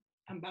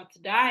 I'm about to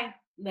die.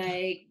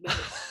 Like.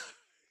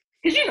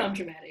 Because you know I'm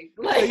dramatic.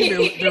 Like,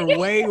 there are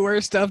way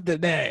worse stuff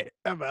than that.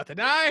 I'm about to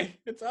die.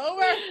 It's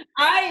over.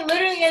 I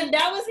literally, and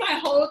that was my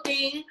whole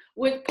thing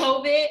with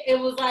COVID. It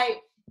was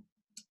like,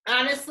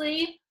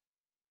 honestly,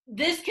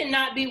 this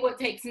cannot be what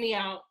takes me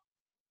out.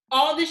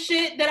 All the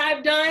shit that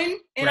I've done,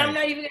 and I'm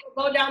not even going to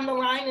go down the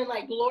line and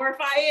like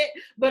glorify it,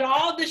 but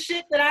all the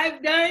shit that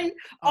I've done,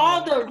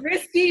 all the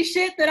risky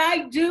shit that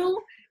I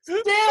do, still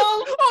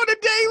on the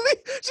daily.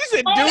 She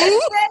said, "Do."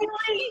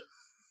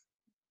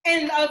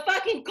 And a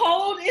fucking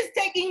cold is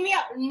taking me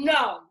out.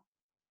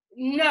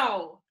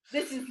 No,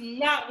 this is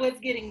not what's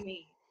getting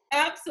me.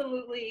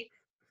 Absolutely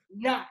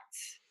not.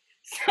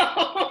 So,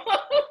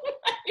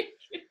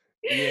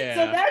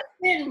 so that's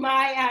been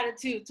my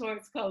attitude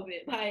towards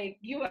COVID. Like,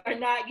 you are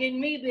not getting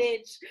me,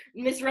 bitch.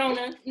 Miss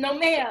Rona. No,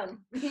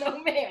 ma'am. No,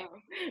 ma'am.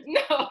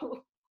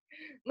 No.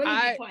 Let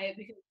me be quiet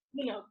because,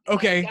 you know.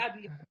 Okay.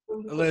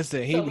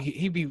 Listen,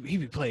 he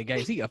be playing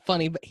games. He a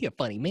funny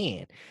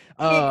man.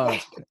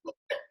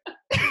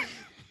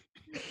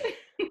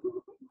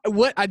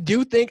 what I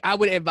do think I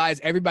would advise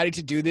everybody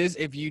to do this,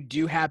 if you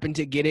do happen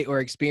to get it or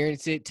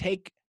experience it,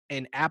 take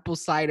an apple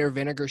cider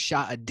vinegar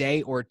shot a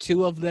day or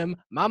 2 of them.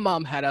 My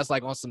mom had us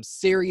like on some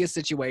serious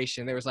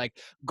situation. There was like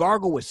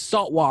gargle with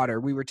salt water.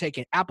 We were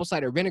taking apple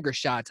cider vinegar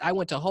shots. I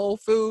went to Whole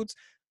Foods,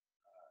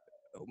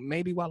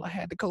 maybe while I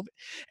had the COVID,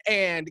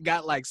 and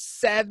got like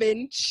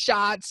 7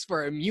 shots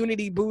for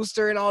immunity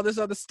booster and all this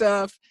other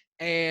stuff.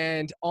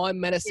 And on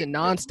medicine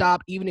nonstop,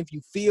 even if you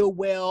feel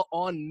well,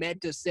 on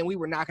medicine, we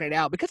were knocking it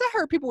out. Because I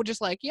heard people were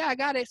just like, yeah, I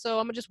got it, so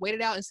I'm gonna just wait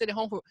it out and sit at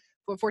home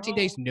for 14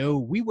 days. No,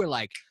 we were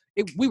like,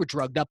 we were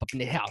drugged up in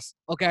the house.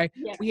 Okay.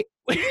 Yeah. We,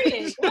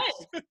 Yes.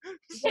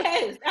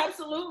 Yes,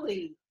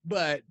 absolutely.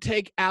 But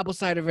take apple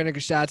cider vinegar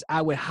shots.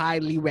 I would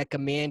highly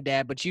recommend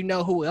that. But you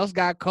know who else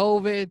got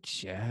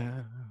COVID?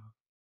 Yeah.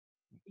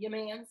 Your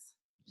man's.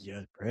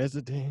 Yeah,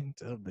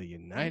 President of the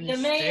United Your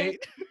man.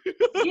 States.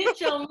 Get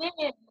your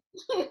man.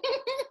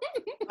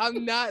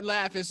 I'm not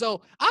laughing.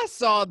 So I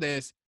saw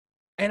this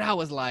and I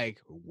was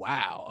like,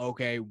 wow,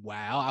 okay,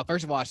 wow.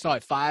 First of all, I saw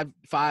it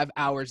five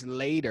hours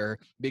later,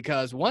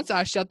 because once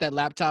I shut that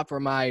laptop for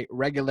my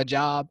regular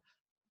job,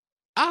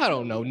 I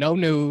don't know no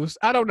news.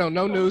 I don't know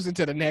no news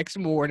until the next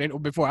morning or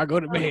before I go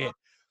to bed.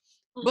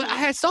 But I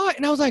had saw it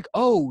and I was like,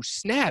 oh,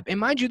 snap. And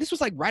mind you, this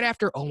was like right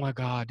after, oh my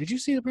God, did you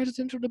see the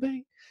presidential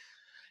debate?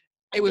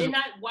 I did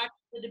not watch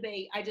the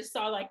debate. I just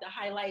saw like the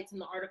highlights and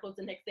the articles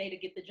the next day to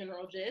get the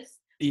general gist.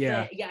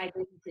 Yeah. But, yeah, I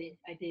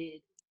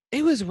did.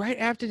 It was right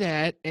after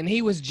that, and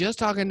he was just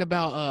talking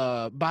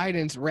about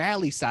Biden's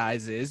rally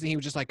sizes, and he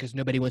was just like, because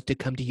nobody wants to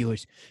come to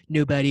yours.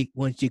 Nobody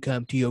wants to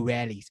come to your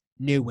rallies.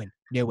 No one.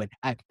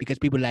 Because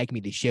people like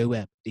me, they show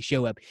up.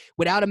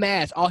 Without a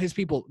mask. All his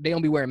people, they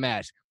don't be wearing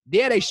masks.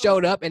 Yeah, they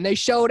showed up, and they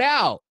showed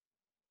out.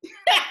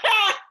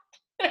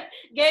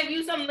 Gave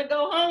you something to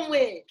go home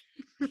with.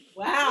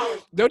 Wow.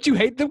 Don't you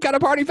hate them kind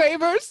of party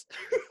favors?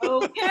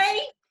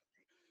 Okay.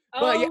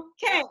 Well, okay.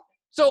 Yeah.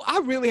 So I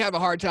really have a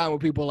hard time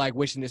with people like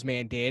wishing this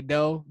man dead,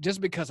 though, just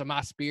because of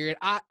my spirit.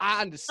 I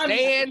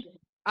understand.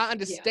 I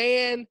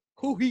understand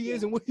who he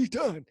is and what he's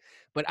done,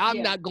 but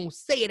I'm not gonna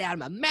say it out of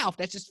my mouth.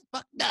 That's just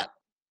fucked up.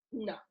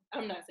 No,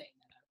 I'm not saying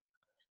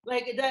that.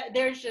 Like that.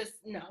 There's just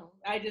no.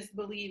 I just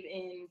believe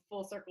in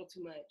full circle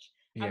too much.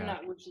 Yeah. I'm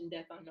not wishing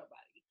death on nobody,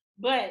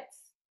 but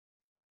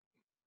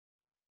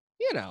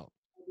you know.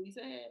 We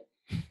said.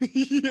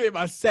 Am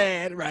I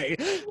sad? Right.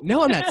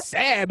 No, I'm not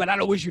sad, but I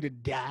don't wish you to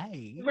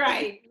die.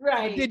 Right.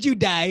 Did you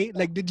die?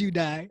 Did you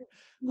die?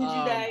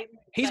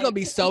 He's going to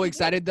be so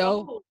excited,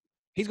 though.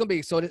 He's going to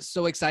be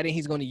so excited.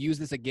 He's going to use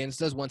this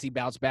against us once he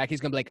bounces back.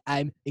 He's going to be like,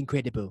 I'm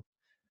incredible.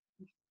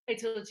 I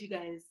told you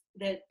guys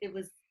that it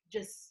was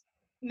just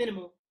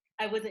minimal.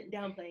 I wasn't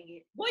downplaying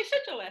it. Boy,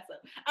 shut your ass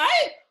up.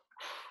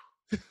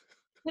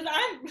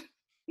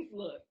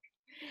 Look,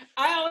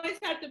 I always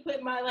have to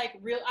put my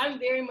I'm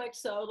very much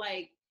so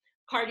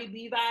Cardi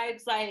B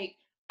vibes. Like,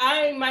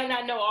 I might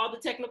not know all the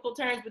technical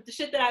terms, but the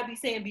shit that I be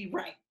saying be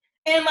right.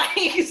 And I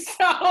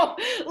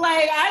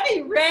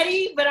be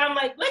ready, but I'm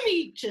like, let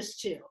me just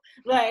chill.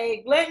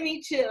 Let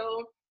me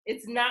chill.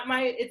 It's not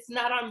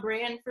on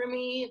brand for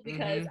me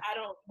because I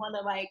don't want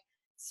to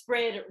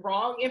spread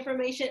wrong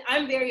information.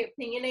 I'm very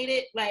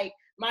opinionated.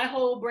 My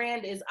whole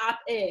brand is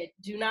op-ed.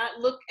 Do not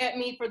look at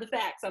me for the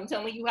facts. I'm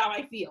telling you how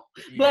I feel.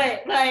 Yeah.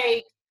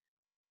 But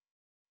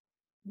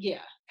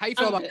yeah. How you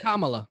feel about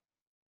Kamala?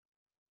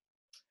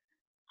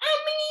 I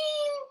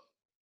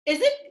mean,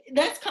 isn't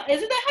that how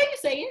you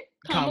say it?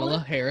 Kamala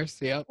Harris,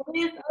 yep.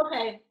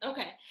 Okay.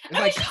 It's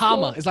like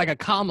comma. Cool. It's like a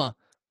comma.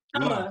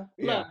 Comma.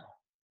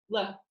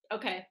 Love.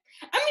 Okay.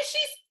 I mean,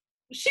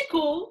 she's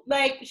cool.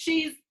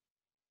 She's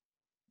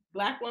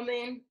Black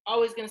woman,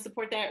 always gonna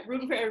support that.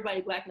 Rooting for everybody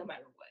Black no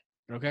matter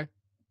what. Okay.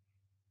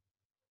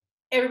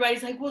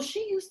 Everybody's like, well,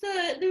 she used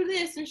to do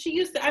this and she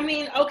used to. I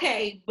mean,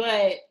 okay,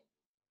 but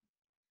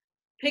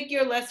pick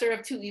your lesser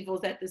of two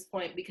evils at this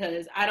point,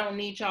 because I don't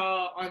need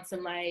y'all on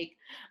some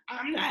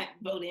I'm not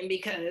voting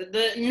because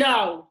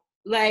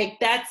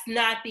that's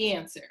not the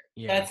answer.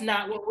 Yeah. That's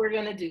not what we're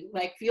gonna do.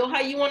 Feel how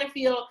you want to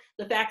feel.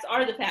 The facts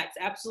are the facts,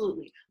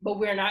 absolutely. But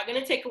we're not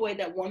gonna take away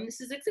that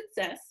this is a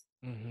success.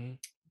 Mm-hmm.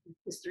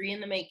 History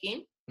in the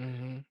making.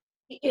 Mm-hmm.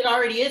 It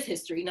already is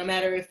history, no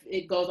matter if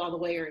it goes all the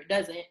way or it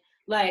doesn't.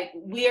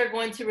 We are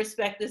going to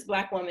respect this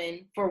Black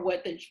woman for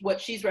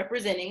what she's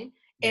representing.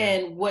 Yeah.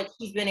 And what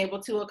she's been able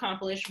to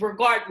accomplish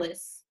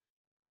regardless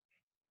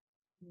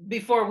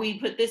before we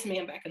put this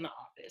man back in the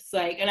office.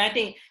 And I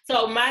think,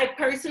 so my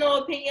personal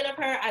opinion of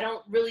her, I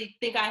don't really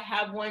think I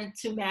have one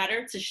to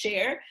matter to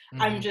share.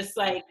 Mm-hmm. I'm just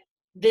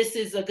this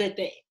is a good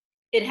thing.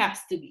 It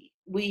has to be.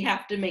 We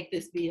have to make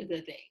this be a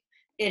good thing.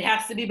 It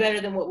has to be better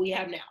than what we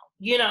have now,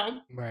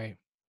 Right.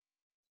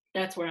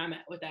 That's where I'm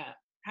at with that.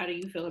 How do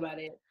you feel about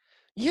it?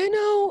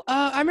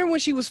 I remember when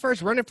she was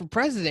first running for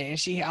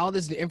president and all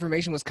this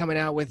information was coming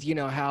out with,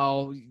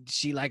 how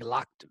she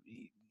locked,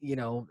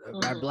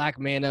 a Black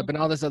man up and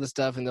all this other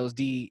stuff in those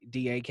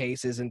DA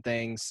cases and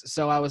things.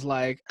 So I was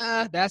like,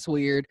 that's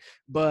weird.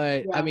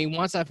 But yeah. I mean,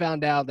 once I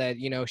found out that,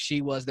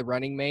 she was the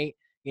running mate,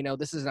 you know,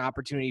 this is an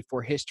opportunity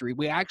for history.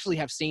 We actually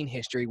have seen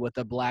history with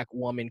a Black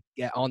woman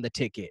on the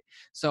ticket.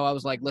 So I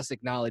was like, let's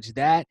acknowledge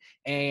that.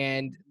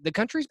 And the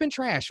country's been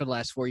trashed for the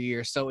last 4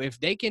 years. So if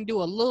they can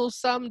do a little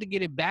something to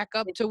get it back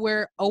up to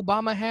where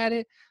Obama had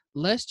it,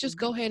 let's just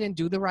go ahead and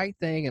do the right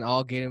thing and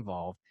all get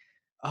involved.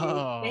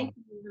 Thank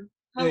you.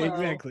 Yeah, Hello.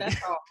 exactly.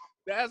 That's all.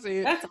 That's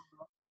it. That's all.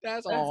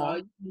 That's That's all. all.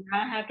 You do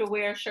not have to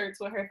wear shirts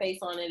with her face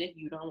on it if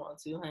you don't want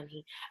to,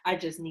 honey. I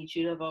just need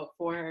you to vote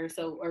for her,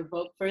 or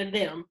vote for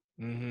them,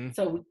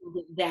 so we can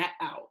get that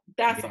out.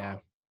 That's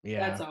all.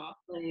 Yeah. That's all.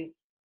 Like,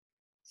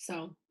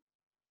 so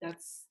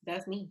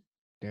that's me.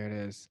 There it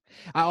is.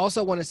 I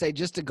also want to say,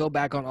 just to go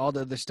back on all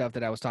the other stuff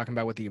that I was talking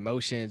about with the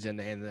emotions and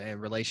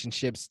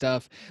relationship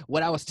stuff,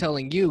 what I was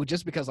telling you,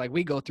 just because like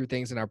we go through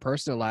things in our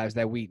personal lives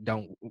that we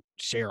don't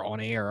share on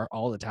air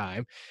all the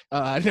time.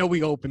 I know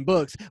we open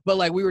books, but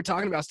like we were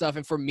talking about stuff.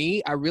 And for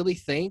me, I really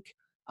think,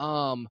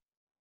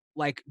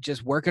 like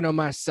just working on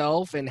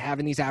myself and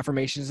having these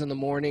affirmations in the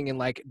morning and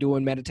like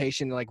doing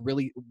meditation and like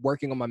really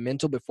working on my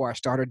mental before I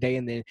start a day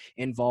and then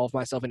involve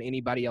myself in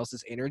anybody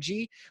else's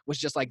energy was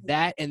just like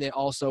that. And then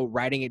also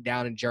writing it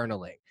down and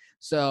journaling.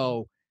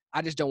 So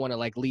I just don't want to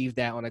like leave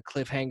that on a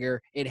cliffhanger.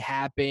 It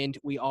happened.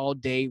 We all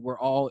date. We're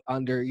all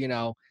under, you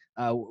know,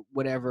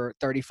 whatever,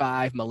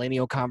 35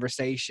 millennial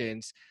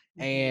conversations.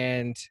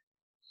 And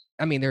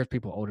I mean, there's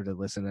people older to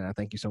listen, and I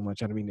thank you so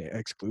much. I don't mean to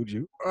exclude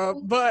you,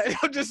 but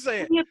I'm just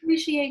saying. We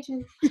appreciate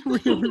you. We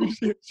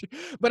appreciate you.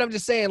 But I'm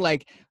just saying,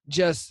 like,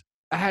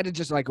 I had to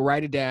just like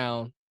write it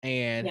down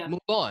and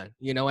move on,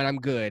 you know, and I'm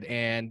good.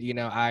 And, you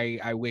know,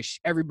 I wish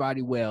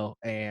everybody well,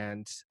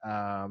 and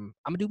I'm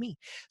gonna do me.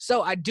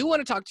 So I do want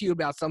to talk to you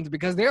about something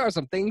because there are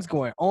some things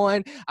going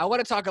on. I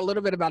want to talk a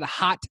little bit about a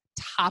hot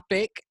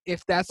topic,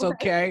 if that's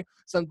okay.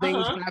 Some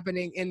things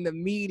happening in the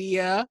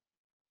media.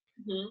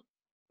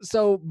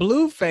 So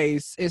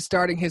Blueface is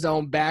starting his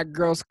own Bad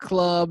Girls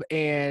Club,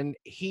 and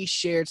he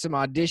shared some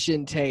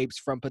audition tapes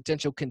from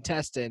potential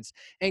contestants,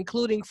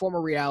 including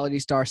former reality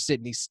star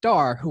Sydney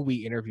Starr, who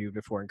we interviewed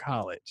before in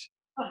college.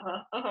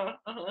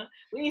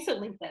 We need to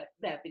link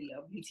that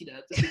video, BT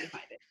Dubs, so we can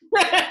find it.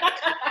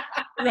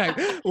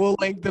 Right. We'll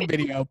link the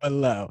video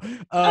below.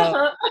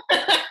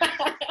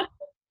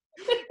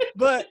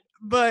 But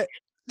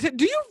have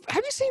you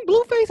seen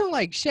Blueface on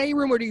like Shade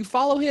Room, or do you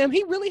follow him?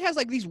 He really has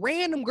like these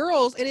random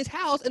girls in his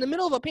house in the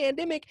middle of a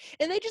pandemic,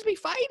 and they just be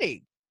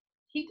fighting.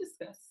 He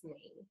disgusts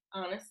me,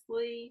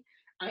 honestly.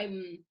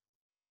 I'm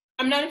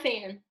not a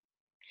fan.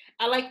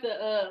 I like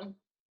the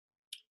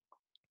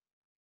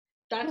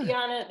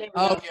Tatiana.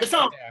 The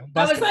song.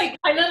 I was like,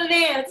 I know the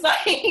dance.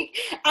 Like,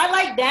 I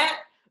like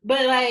that,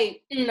 but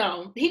like,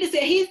 no.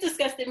 He's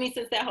disgusted me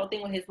since that whole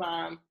thing with his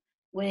mom.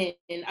 When,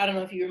 I don't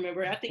know if you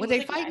remember, I think when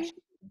they fighting.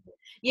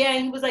 Yeah,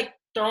 he was like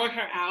throwing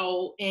her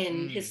out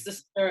and his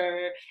sister,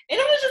 and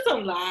it was just a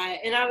lot.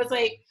 And I was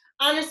like,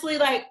 honestly,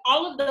 like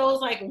all of those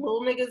like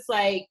little niggas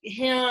like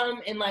him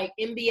and like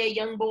NBA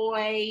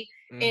YoungBoy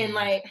and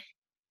like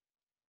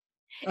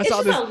it's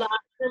just a lot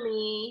for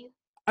me.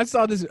 I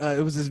saw this,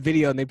 it was this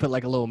video and they put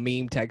like a little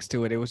meme text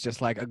to it. It was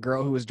just like a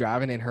girl who was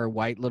driving in her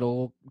white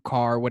little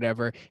car,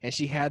 whatever, and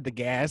she had the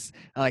gas,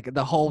 like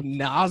the whole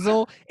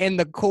nozzle and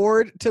the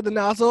cord to the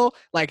nozzle,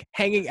 like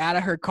hanging out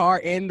of her car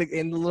in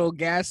the little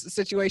gas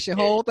situation,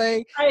 whole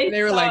thing. And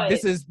they were like,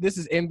 this is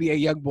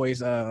NBA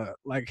YoungBoy's,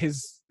 like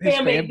his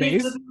fan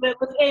base.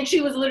 And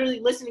she was literally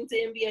listening to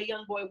NBA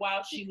YoungBoy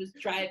while she was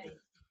driving.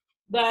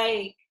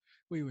 Like,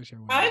 we wish her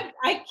well.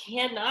 I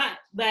cannot,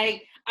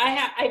 like,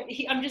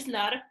 I'm just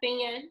not a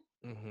fan.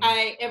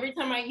 Every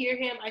time I hear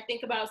him, I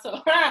think about, so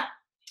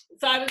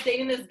I was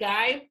dating this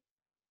guy.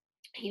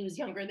 He was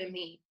younger than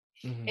me.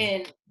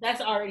 And that's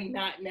already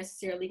not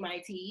necessarily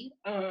my tea.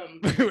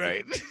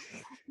 Right.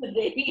 The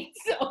dating's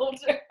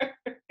older.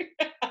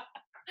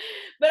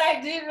 But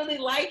I did really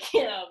like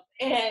him.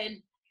 And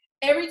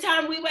every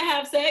time we would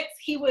have sex,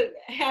 he would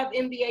have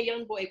NBA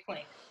YoungBoy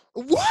playing.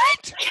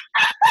 What?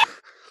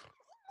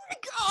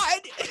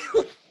 God.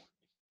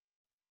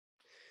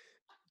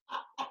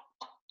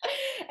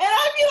 And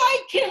I'd be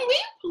like, can we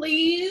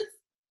please?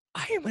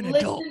 I am an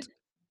adult.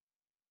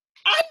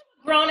 I'm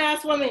a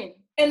grown-ass woman.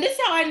 And this is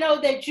how I know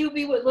that you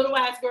be with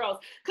little-ass girls.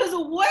 Because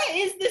what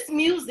is this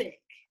music?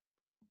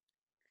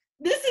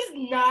 This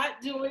is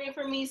not doing it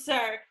for me,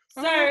 sir.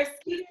 Sir,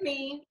 excuse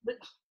me. But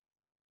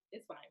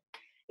it's fine.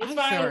 I'm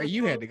sorry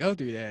you had to go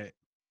through that.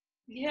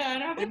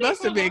 Yeah, it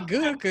must have been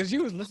good because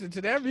you was listening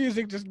to that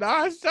music just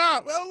nonstop.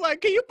 I was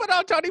like, can you put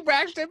on Tony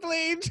Braxton,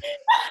 please?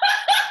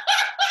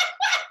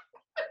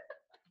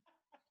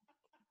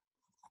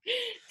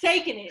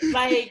 Taking it,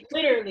 like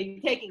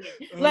literally taking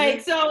it.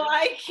 Like, so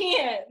I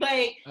can't,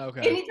 like,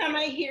 anytime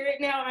I hear it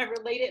now, I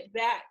relate it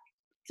back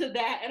to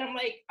that. And I'm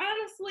like,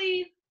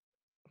 honestly,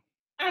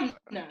 I'm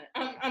not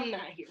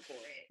here for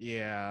it.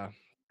 Yeah.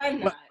 I'm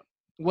not.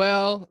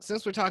 Well,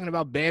 since we're talking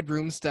about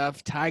bedroom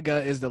stuff,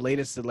 Tyga is the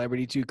latest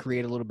celebrity to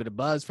create a little bit of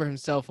buzz for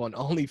himself on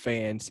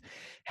OnlyFans.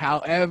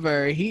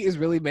 However, he is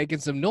really making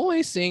some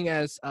noise, seeing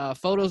as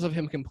photos of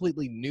him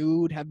completely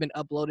nude have been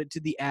uploaded to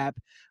the app.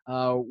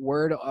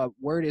 Word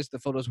is the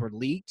photos were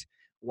leaked,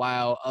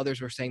 while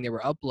others were saying they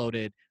were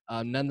uploaded.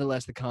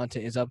 Nonetheless, the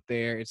content is up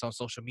there. It's on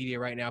social media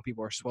right now.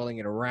 People are swirling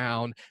it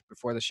around.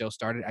 Before the show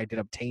started, I did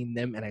obtain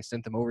them and I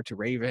sent them over to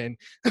Raven.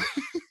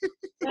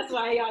 That's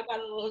why y'all got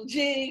a little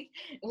jig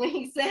when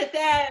he said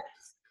that.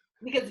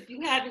 Because if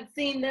you haven't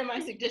seen them, I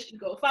suggest you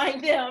go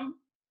find them.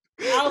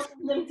 I'll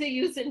send them to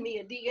you. Send me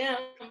a DM.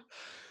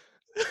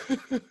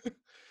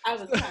 I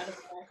was kind of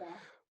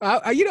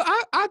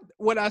I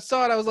when I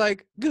saw it, I was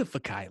like, good for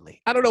Kylie.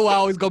 I don't know why I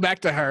always go back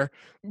to her,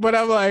 but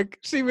I'm like,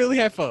 she really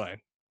had fun.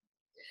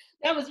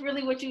 That was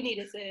really what you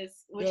needed,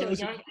 sis, with your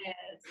young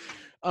ass.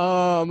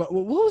 What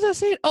was I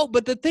saying? Oh,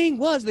 but the thing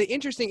was, the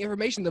interesting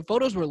information, the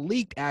photos were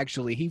leaked,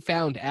 actually. He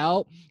found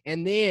out,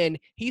 and then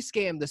he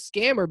scammed the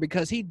scammer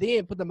because he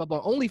then put them up on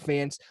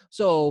OnlyFans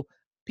so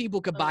people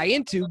could buy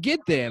into,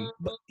 get them.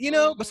 But,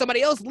 but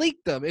somebody else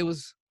leaked them. It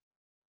was...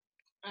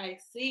 I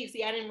see.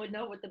 See, I didn't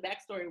know what the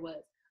backstory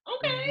was.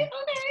 Okay.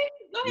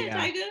 Go ahead,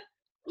 Tiger.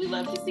 We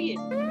love to see it.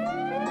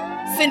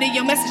 Send in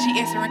your message. She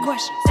answering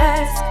questions.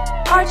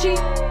 Ask Archie.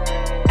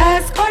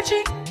 Ask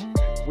Archie.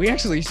 We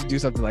actually used to do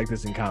something like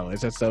this in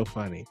college. That's so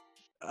funny.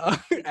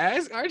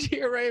 Ask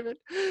Archie or Raven.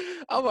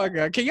 Oh my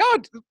God.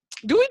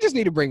 Do we just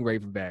need to bring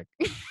Raven back?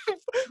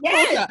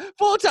 Yes.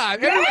 Full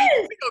time.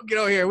 Yes. We gonna get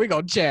on here. We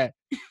gonna chat.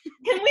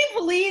 Can we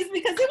please?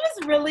 Because it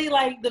was really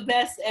like the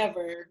best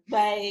ever.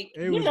 Like,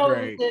 it was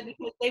great. Because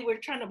they were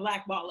trying to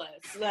blackball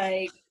us.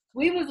 Like,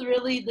 we was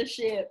really the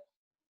shit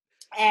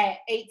at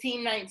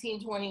 18,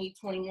 19, 20,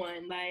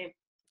 21. Like,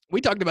 we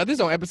talked about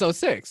this on episode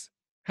 6.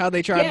 How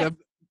they tried to...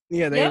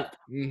 Yeah, they... Yep.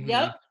 Mm-hmm.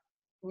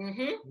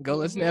 Yep. Go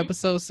listen to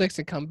episode 6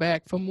 and come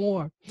back for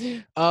more.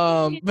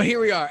 But here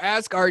we are.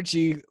 Ask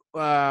Archie.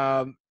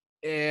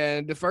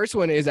 And the first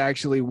one is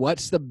actually,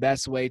 what's the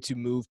best way to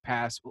move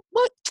past...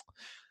 What?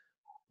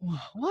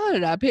 Why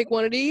did I pick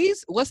one of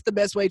these? What's the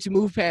best way to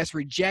move past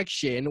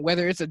rejection,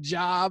 whether it's a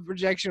job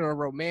rejection or a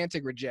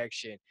romantic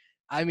rejection?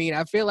 I mean,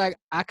 I feel like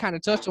I kind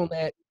of touched on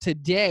that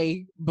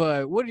today,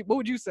 but what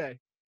would you say?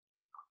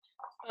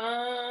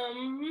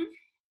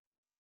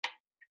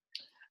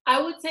 I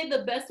would say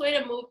the best way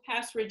to move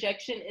past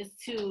rejection is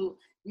to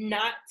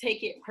not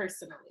take it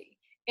personally.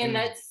 And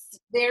that's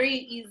very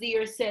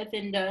easier said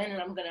than done. And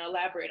I'm going to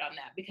elaborate on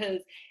that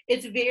because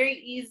it's very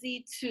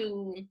easy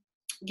to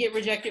get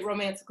rejected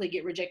romantically,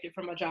 get rejected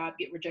from a job,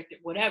 get rejected,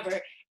 whatever,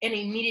 and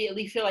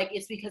immediately feel like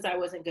it's because I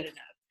wasn't good enough.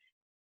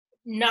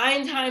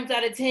 9 times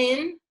out of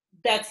 10,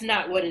 that's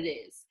not what it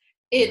is.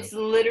 It's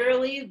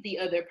literally the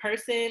other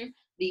person,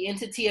 the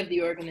entity of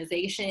the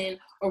organization,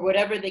 or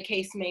whatever the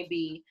case may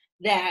be,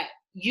 that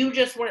you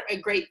just weren't a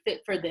great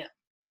fit for them.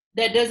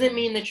 That doesn't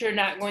mean that you're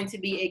not going to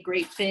be a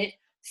great fit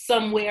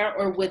somewhere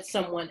or with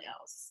someone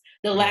else.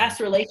 The last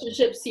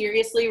relationship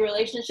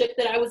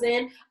that I was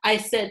in, I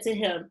said to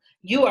him,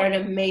 you are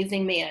an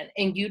amazing man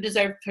and you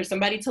deserve for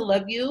somebody to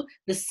love you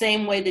the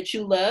same way that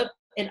you love.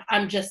 And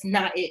I'm just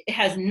not it. It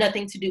has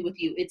nothing to do with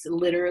you. It's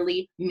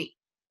literally me.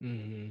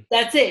 Mm-hmm.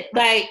 That's it.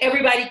 Like,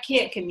 everybody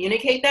can't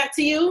communicate that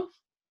to you.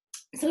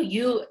 So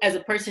you as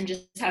a person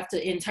just have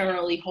to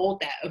internally hold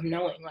that of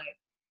knowing, like,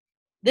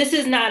 this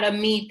is not a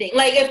me thing.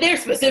 Like, if they're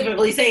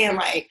specifically saying,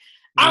 like,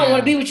 I don't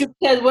want to be with you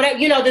because whatever,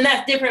 then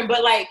that's different.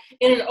 But like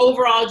in an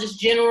overall, just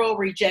general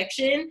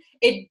rejection,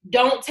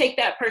 don't take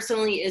that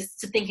personally as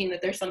to thinking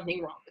that there's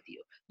something wrong with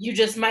you. You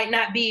just might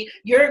not be,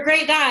 you're a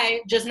great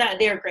guy, just not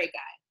their great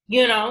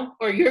guy,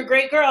 or you're a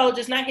great girl,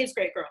 just not his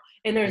great girl.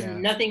 And there's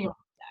nothing wrong.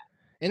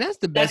 And that's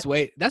the best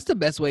way. That's the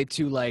best way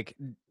to, like,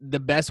 the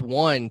best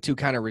one to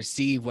kind of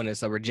receive when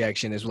it's a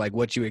rejection is like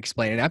what you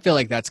explained. And I feel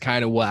like that's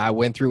kind of what I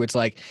went through. It's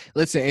like,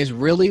 listen, it's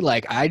really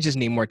like, I just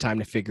need more time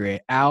to figure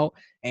it out.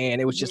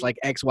 And it was just like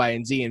X, Y,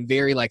 and Z and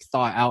very like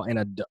thought out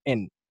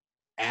in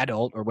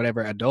adult or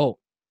whatever adult.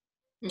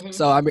 Mm-hmm.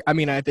 So, I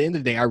mean, at the end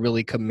of the day, I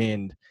really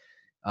commend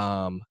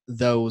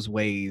those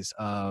ways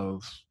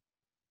of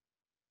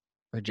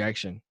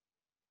rejection.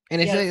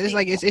 And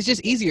it's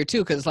just easier too,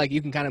 because like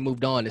you can kind of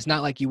moved on. It's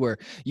not like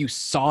you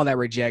saw that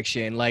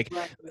rejection, like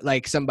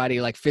somebody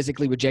like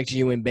physically rejected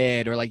you in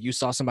bed, or like you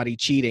saw somebody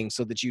cheating,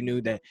 so that you knew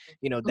that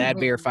that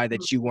verified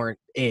that you weren't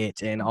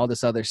it, and all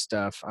this other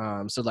stuff.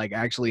 So like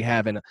actually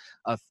having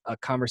a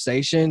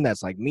conversation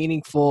that's like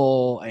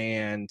meaningful,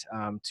 and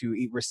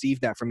to receive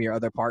that from your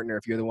other partner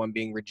if you're the one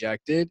being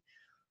rejected,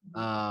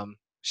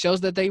 shows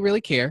that they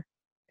really care.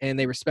 And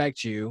they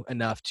respect you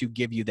enough to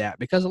give you that,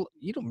 because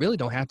you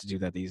don't have to do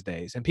that these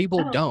days, and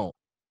people don't.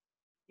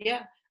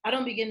 Yeah, I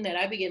don't be getting that.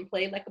 I be getting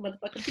played like a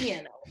motherfucking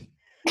piano.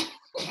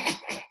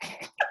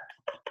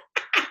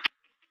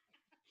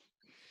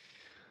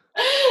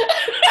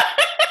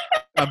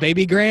 A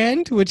baby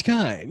grand? Which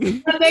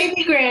kind? A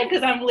baby grand,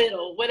 because I'm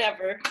little.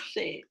 Whatever.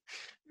 Shit.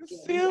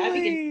 Silly. I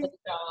be getting played,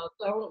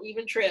 so don't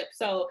even trip.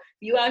 So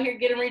you out here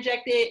getting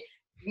rejected?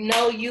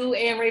 No, you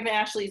and Raven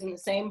Ashley's in the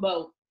same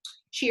boat.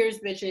 Cheers,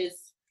 bitches.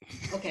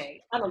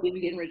 Okay, I don't be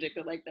getting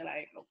rejected like that. I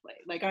ain't gonna play.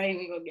 Like, I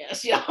ain't even gonna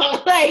guess,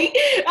 y'all. Like,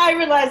 I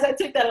realized I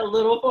took that a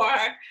little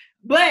far,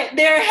 but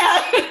there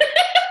have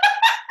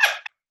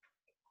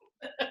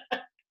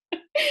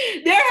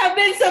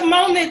been some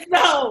moments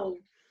though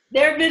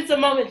There have been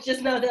some moments.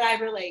 Just know that I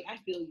relate. I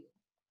feel you.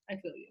 I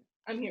feel you.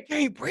 I'm here.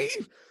 Can't breathe.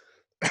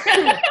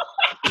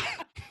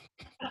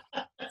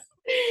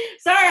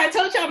 Sorry, I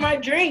told y'all my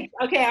drink.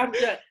 Okay, I'm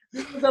good.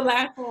 This is the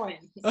last one.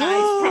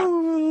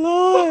 Oh,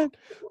 Lord.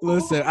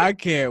 Listen, I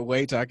can't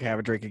wait till I can have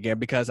a drink again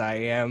because I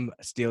am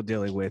still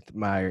dealing with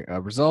my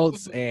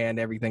results and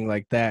everything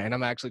like that. And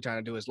I'm actually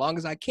trying to do as long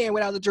as I can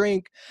without the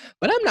drink.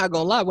 But I'm not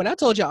going to lie. When I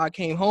told y'all I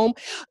came home,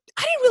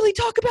 I didn't really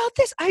talk about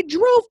this. I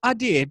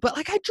did. But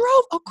like I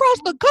drove across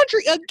the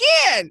country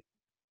again.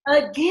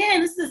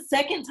 Again, this is the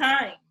second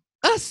time.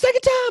 A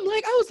second time.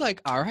 Like I was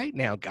like, all right,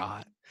 now,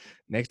 God,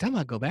 next time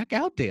I go back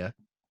out there,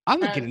 I'm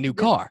going to get a new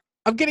car.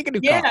 I'm getting a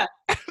new car.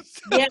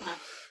 Yeah.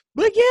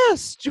 But yeah,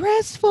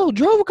 stressful.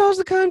 Drove across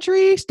the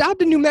country,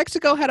 stopped in New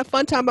Mexico, had a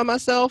fun time by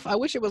myself. I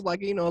wish it was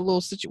like, a little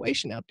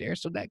situation out there.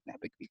 So that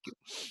would be cute.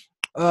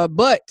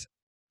 But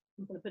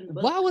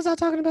why was I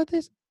talking about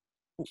this?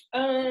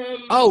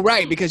 Oh,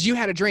 right, because you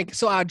had a drink.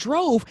 So I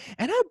drove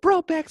and I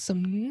brought back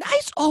some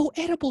nice old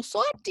edibles. So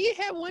I did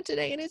have one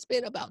today, and it's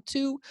been about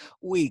 2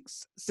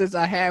 weeks since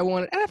I had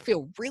one, and I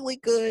feel really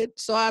good.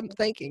 So I'm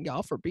thanking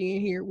y'all for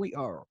being here. We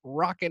are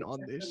rocking on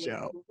this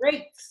show.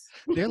 Great.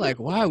 They're like,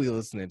 why are we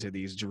listening to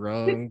these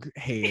drunk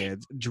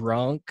heads?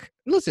 Drunk?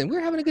 Listen,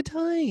 we're having a good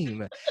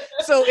time.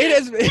 So it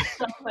has been. I'm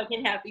so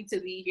fucking happy to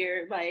be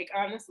here. Like,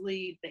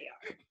 honestly, they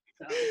are.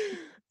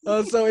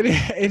 So it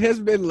has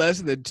been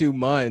less than 2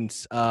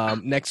 months.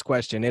 Next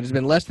question. It has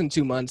been less than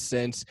 2 months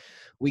since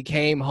we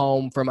came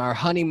home from our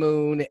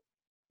honeymoon,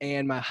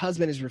 and my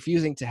husband is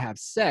refusing to have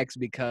sex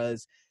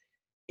because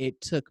it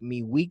took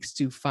me weeks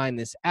to find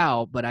this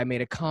out, but I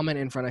made a comment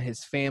in front of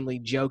his family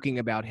joking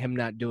about him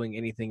not doing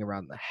anything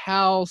around the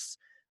house.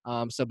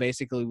 So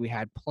basically we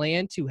had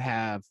planned to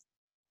have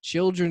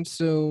children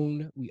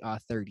soon. We are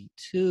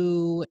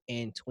 32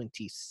 and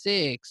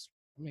 26.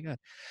 Oh my God.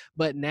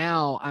 But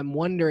now I'm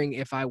wondering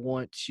if I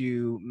want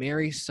to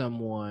marry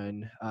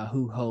someone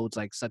who holds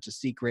like such a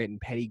secret and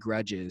petty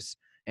grudges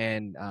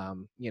and,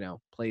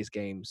 plays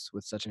games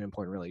with such an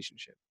important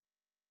relationship.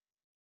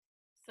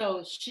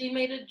 So she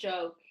made a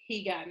joke.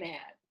 He got mad.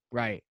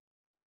 Right.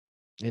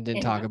 And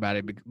didn't talk about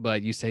it,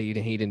 but you say he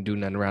didn't do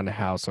nothing around the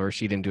house, or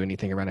she didn't do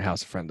anything around the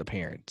house in front of the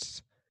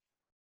parents.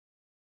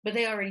 But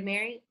they already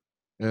married?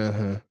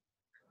 Uh-huh.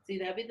 See,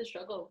 that'd be the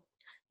struggle.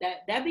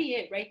 That'd be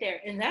it right there.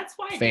 And that's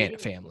why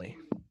family.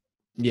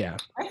 Yeah.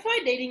 That's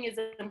why dating is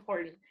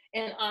important.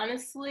 And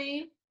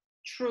honestly,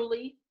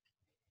 truly,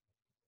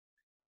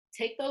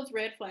 take those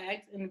red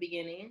flags in the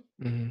beginning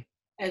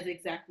as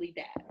exactly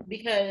that.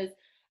 Because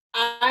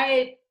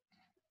a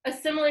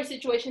similar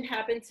situation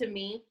happened to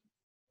me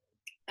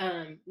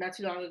not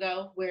too long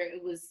ago where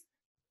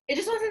it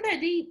just wasn't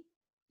that deep.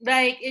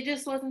 Like, it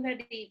just wasn't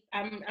that deep.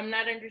 I'm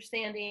not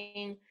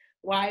understanding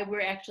why we're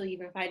actually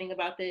even fighting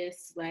about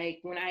this. Like,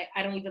 when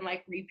I don't even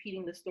like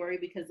repeating the story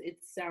because it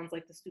sounds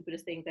like the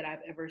stupidest thing that I've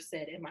ever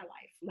said in my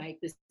life. Like,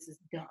 this is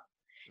dumb.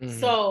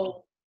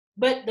 So,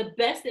 but the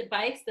best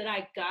advice that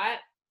I got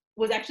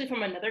was actually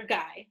from another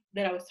guy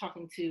that I was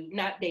talking to,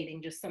 not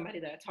dating, just somebody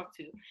that I talked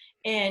to.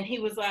 And he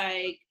was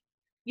like,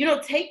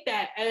 take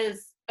that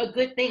as a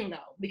good thing though,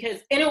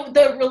 because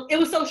it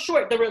was so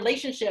short. The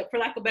relationship, for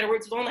lack of better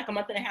words, was only like a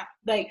month and a half,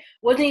 like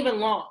wasn't even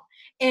long.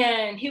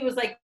 And he was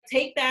like,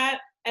 take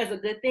that as a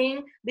good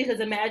thing, because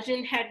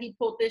imagine had he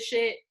pulled this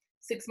shit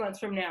 6 months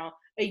from now,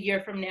 a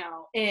year from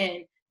now,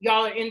 and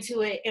y'all are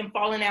into it and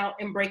falling out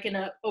and breaking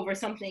up over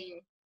something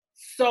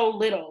so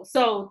little.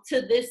 So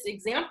to this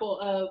example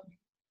of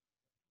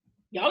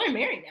y'all are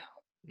married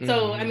now.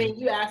 So, I mean,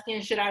 you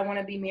asking, should I want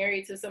to be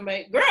married to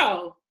somebody?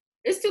 Girl,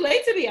 it's too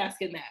late to be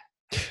asking that.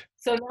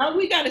 So now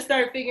we got to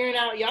start figuring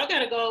out, y'all got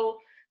to go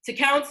to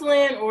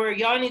counseling, or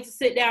y'all need to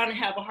sit down and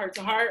have a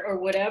heart-to-heart or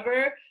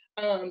whatever.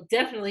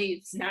 Definitely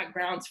it's not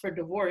grounds for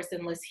divorce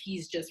unless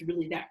he's just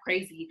really that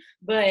crazy.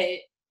 But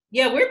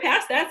yeah, we're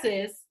past that,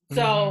 sis.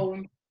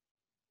 So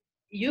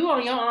you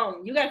on your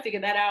own, you got to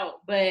figure that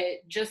out. But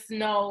just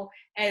know,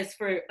 as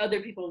for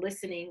other people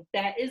listening,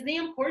 that is the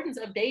importance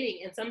of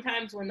dating. And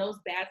sometimes when those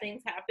bad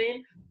things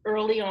happen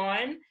early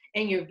on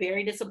and you're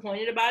very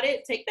disappointed about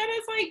it, take that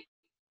as like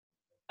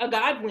a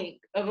God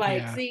wink of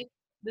like, see,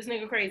 this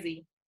nigga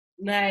crazy.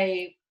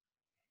 Like,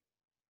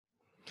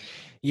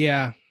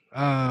 yeah.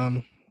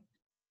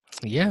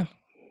 Yeah,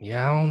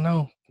 I don't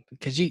know,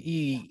 because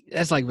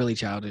that's like really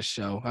childish.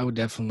 So I would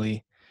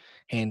definitely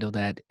handle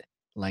that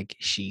like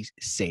she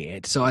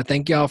said. So I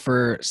thank y'all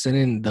for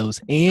sending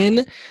those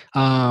in.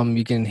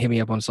 You can hit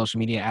me up on social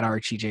media at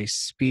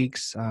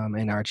ArchieJSpeaks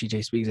and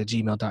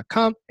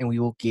ArchieJSpeaks@gmail.com, and we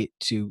will get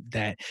to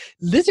that.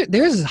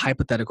 There's a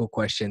hypothetical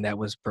question that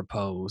was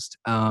proposed.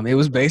 It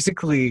was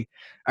basically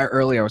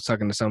earlier I was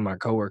talking to some of my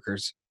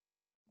coworkers.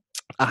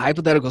 A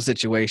hypothetical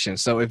situation.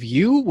 So if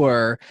you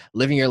were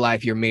living your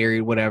life, you're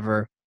married,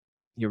 whatever,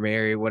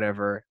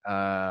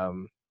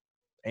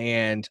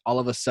 and all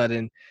of a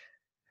sudden,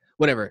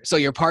 whatever. So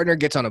your partner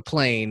gets on a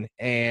plane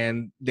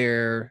and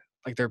they're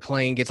like their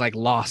plane gets like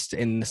lost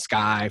in the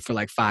sky for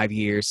like 5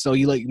 years. So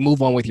you like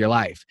move on with your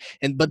life.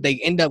 But they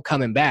end up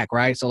coming back,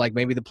 right? So like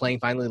maybe the plane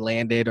finally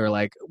landed or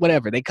like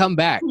whatever. They come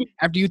back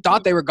after you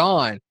thought they were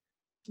gone.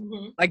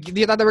 Mm-hmm. Like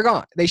you thought they were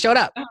gone. They showed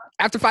up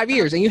after 5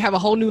 years and you have a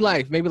whole new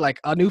life, maybe like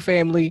a new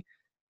family.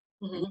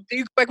 Mm-hmm. Do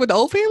you go back with the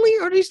old family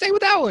or do you stay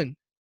with that one?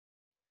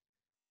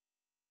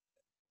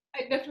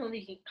 I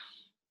definitely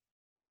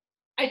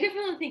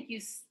think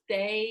you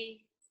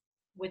stay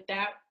with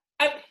that.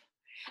 I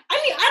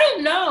mean, I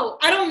don't know.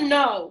 I don't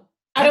know.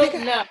 I would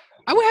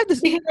have this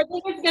because I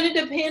think it's going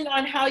to depend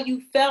on how you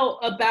felt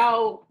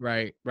about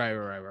right.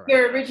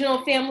 your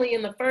original family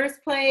in the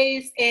first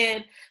place.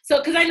 And so,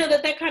 because I know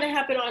that kind of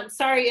happened on,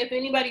 sorry if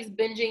anybody's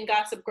binging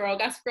Gossip Girl.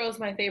 Gossip Girl is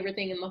my favorite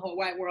thing in the whole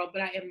wide world,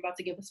 but I am about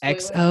to give a spoiler.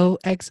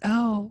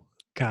 XOXO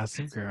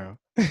Gossip Girl.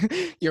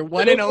 Your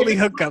one and only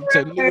hookup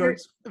to New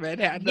York's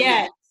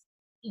Manhattan.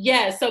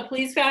 Yes, so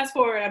please fast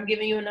forward. I'm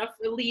giving you enough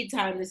lead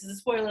time. This is a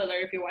spoiler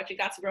alert if you're watching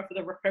Gossip Girl for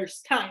the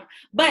first time.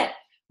 But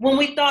when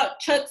we thought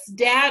Chuck's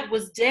dad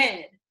was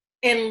dead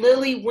and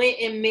Lily went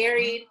and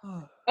married,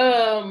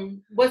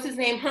 what's his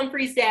name,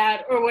 Humphrey's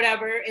dad or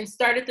whatever, and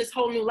started this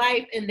whole new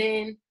life, and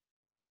then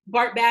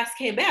Bart Bass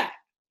came back.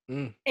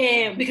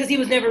 And because he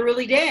was never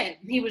really dead.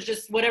 He was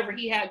just whatever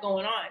he had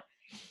going on.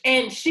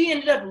 And she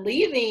ended up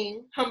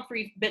leaving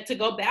Humphrey to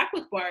go back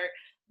with Bart,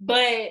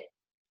 but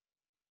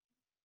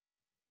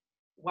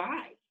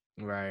why?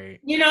 Right.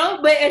 You know,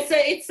 but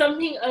it's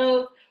something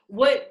of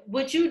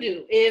what you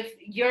do if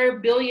your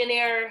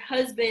billionaire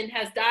husband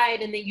has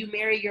died and then you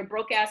marry your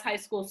broke ass high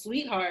school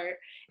sweetheart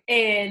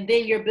and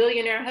then your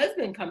billionaire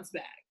husband comes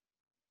back.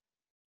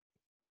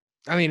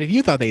 I mean, if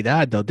you thought they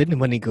died though, didn't the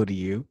money go to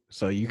you?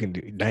 So you can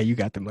do now. You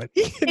got the money.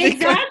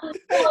 Exactly.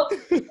 So,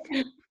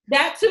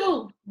 that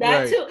too.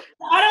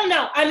 I don't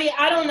know. I mean,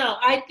 I don't know.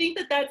 I think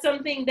that that's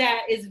something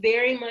that is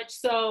very much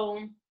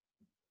so.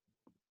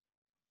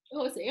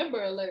 Oh, it's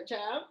Amber Alert,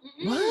 child.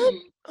 What?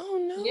 Oh,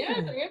 no. Yeah,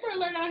 it's Amber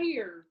Alert out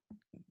here.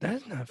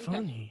 That's not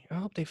funny. I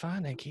hope they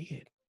find that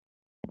kid.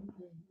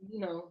 You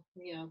know,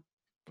 yeah.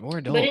 Or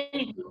adult. But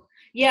anyway,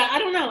 yeah, I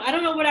don't know. I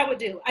don't know what I would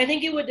do. I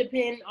think it would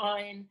depend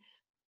on.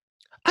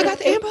 I got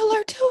the Amber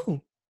Alert,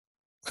 too.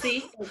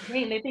 See?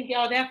 Dang, they think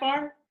y'all that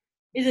far?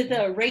 Is it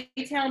the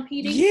Raytown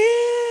PD?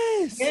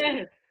 Yes.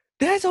 Yeah.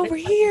 That's over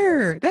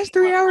here. That's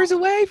 3 hours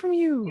away from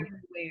you.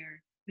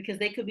 Everywhere. Because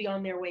they could be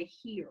on their way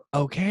here.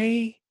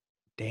 Okay.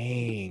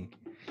 Dang.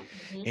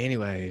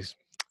 Anyways,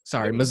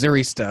 sorry,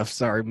 Missouri stuff.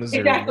 Sorry, Missouri.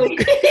 Exactly.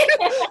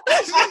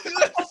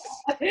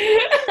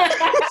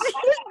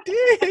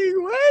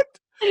 Dang, what?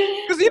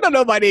 Because you know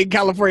nobody in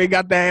California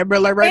got the Amber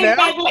Alert right now.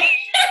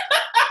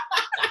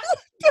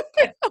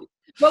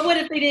 But what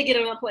if they did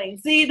get on a plane?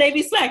 See, they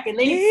be slacking.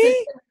 They need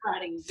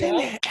to send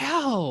it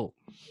out.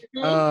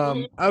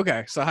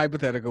 Okay, so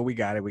hypothetical. We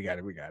got it.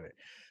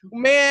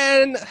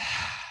 Man,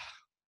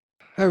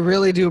 I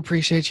really do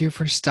appreciate you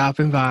for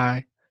stopping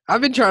by. I've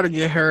been trying to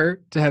get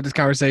her to have this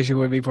conversation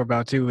with me for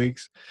about 2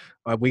 weeks,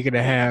 a week and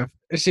a half.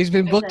 She's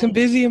been booked and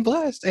busy and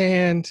blessed.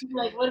 And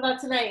like, what about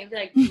tonight?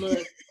 Like, look,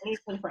 I need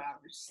 24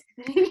 hours.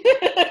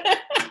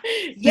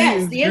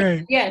 Yes.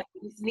 I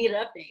just need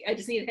an update. I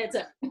just need a heads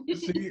up.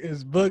 She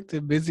is booked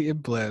and busy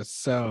and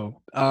blessed.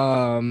 So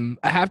I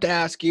have to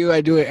ask you,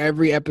 I do it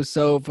every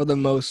episode for the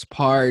most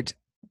part.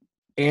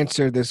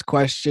 Answer this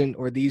question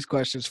or these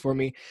questions for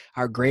me.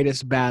 Our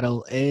greatest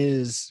battle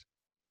is.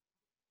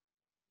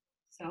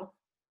 So.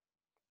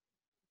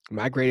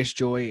 My greatest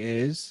joy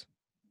is.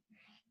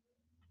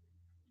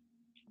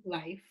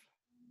 Life.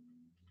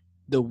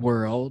 The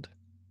world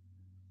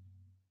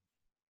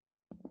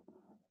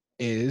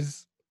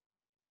is.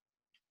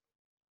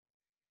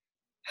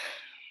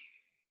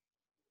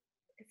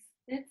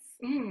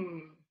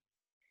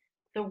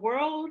 The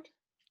world.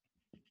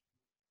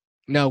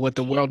 No, what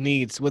the world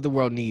needs. What the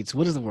world needs.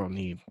 What does the world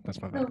need? That's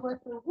my bad.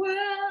 What the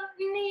world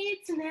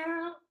needs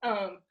now.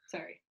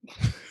 Sorry.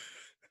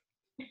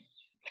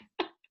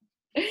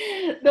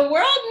 The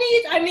world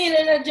needs, I mean,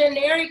 in a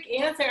generic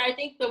answer, I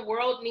think the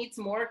world needs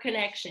more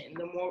connection.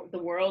 The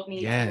world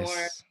needs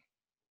more,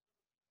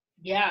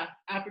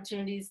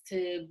 opportunities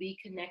to be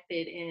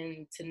connected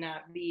and to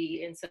not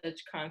be in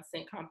such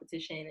constant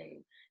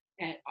competition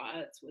and at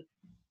odds with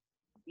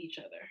each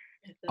other.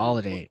 All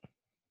of it.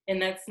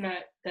 And that's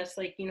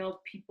like, you know,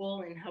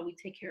 people and how we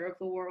take care of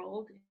the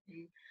world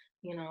and,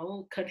 you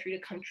know, country to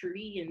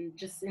country and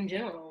just in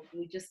general,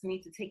 we just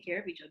need to take care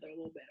of each other a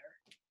little better.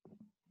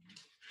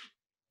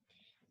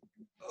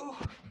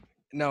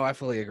 No, I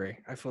fully agree.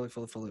 I fully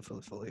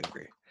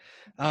agree.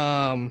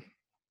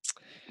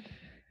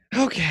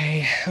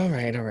 Okay. All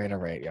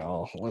right,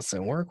 y'all.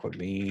 Listen, work with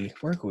me.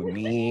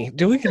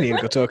 Do we need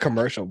to go to a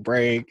commercial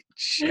break?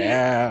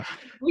 Yeah.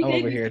 I'm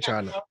over here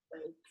trying to.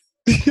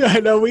 I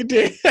know we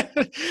did.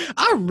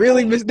 I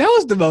really missed. That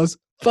was the most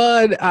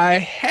fun I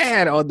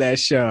had on that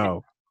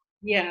show.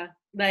 Yeah.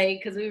 Like,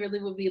 because we really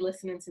would be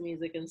listening to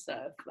music and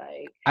stuff.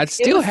 Like, I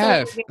still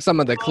have some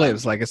of the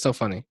clips. Like, it's so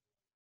funny.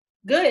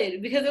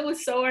 Good, because it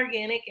was so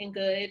organic and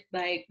good.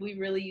 Like, we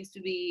really used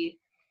to be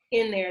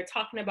in there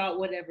talking about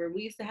whatever.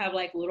 We used to have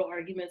like little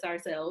arguments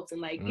ourselves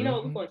and like, you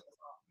know, we're going to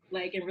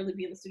like, and really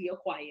be in the studio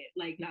quiet,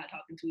 like not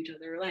talking to each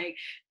other. Like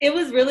it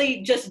was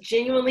really just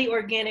genuinely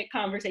organic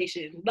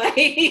conversation. Like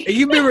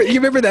you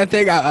remember that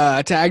thing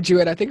I tagged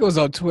you in? I think it was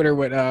on Twitter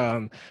with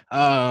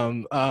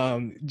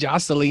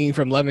Jocelyn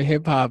from Love and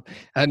Hip Hop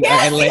and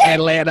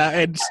Atlanta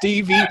and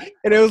Stevie,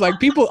 and it was like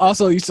people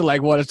also used to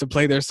like want us to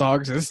play their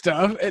songs and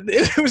stuff, and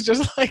it was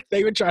just like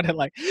they would try to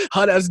like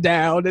hunt us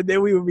down, and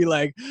then we would be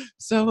like,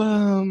 so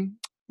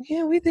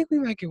yeah, we think we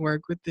might can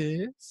work with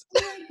this.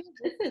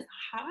 This is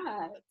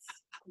hot.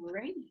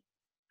 Great.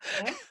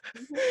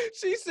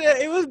 She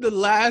said it was the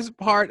last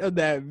part of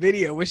that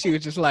video where she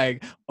was just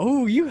like,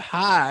 "Oh, you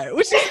hot."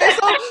 When she said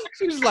so,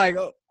 she was like,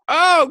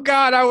 "Oh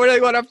God, I really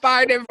want to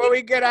find it before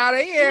we get out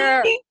of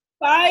here."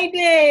 Find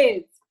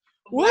it.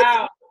 What?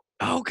 Wow.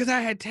 Oh, because I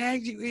had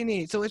tagged you in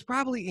it, so it's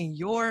probably in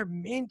your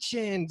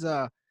mentions.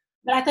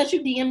 But I thought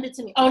you DM'd it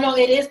to me. Oh no,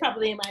 it is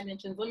probably in my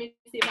mentions. Let me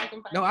see if I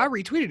can find it. No, I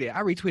retweeted it.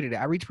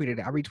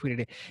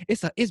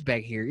 It's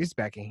back here. It's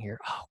back in here.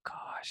 Oh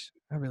gosh,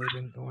 I really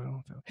been going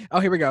on. Oh,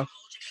 here we go.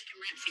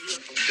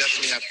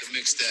 Definitely have to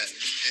mix that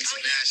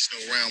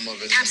international realm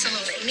of it.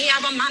 Absolutely. Me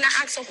have a man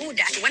ask so who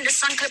that? When the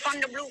sun clip on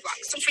the blue rock,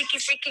 some freaky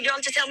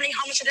girl to tell me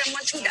how much of them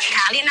want to that.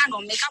 Callie not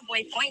gonna make a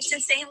boy points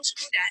and say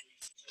screw that.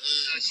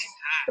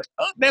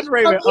 Oh, that's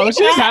Raven. Oh,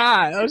 she's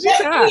hot.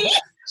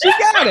 She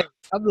got it.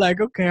 I'm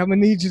like, okay, I'm gonna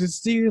need you to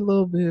steer a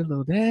little bit,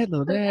 little dad.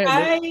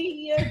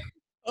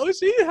 Oh,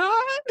 she's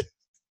hot.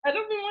 I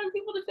don't even want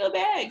people to feel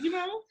bad, you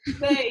know?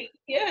 Like,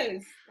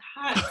 yes,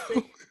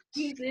 hot.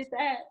 He did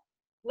that.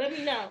 Let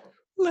me know.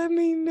 Let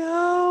me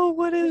know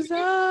what is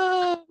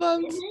up.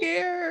 I'm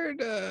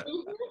scared.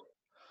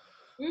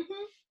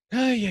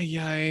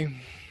 Ay.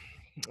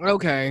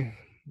 Okay.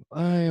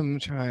 I am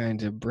trying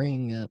to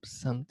bring up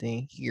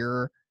something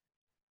here.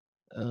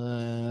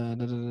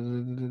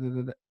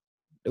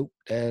 Nope,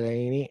 that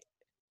ain't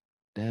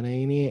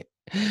it.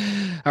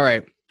 All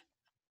right.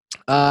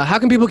 How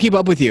can people keep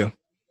up with you?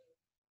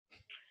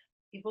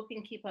 People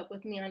can keep up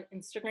with me on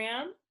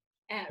Instagram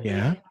at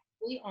Yeah. Raven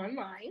Ashley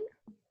Online.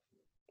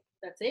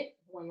 That's it.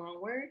 One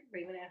long word.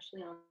 Raven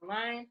Ashley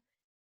Online.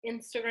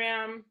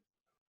 Instagram.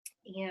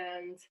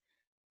 And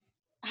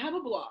I have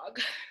a blog.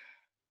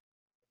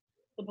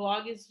 The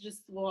blog is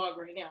just the blog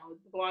right now.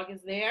 The blog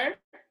is there.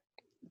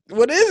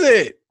 What is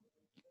it?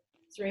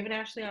 It's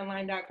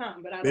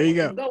ravenashleyonline.com. But I there you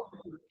go.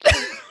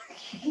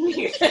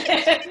 She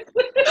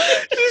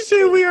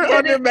said we are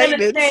under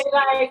maintenance. Say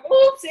like,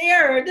 oops,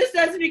 error. This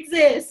doesn't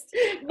exist.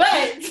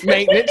 But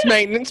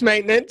maintenance.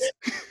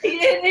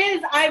 It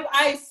is.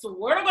 I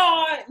swear to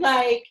God,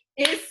 like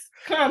it's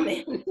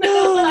coming.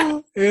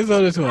 It's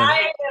on its way.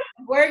 I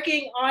am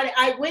working on it.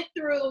 I went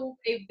through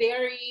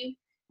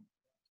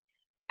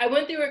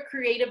a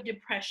creative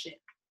depression.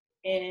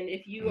 And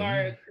if you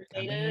are a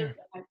creative,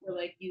 I feel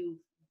like you've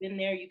been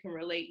there, you can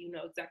relate, you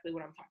know exactly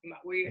what I'm talking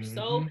about, where you're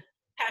so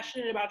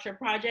passionate about your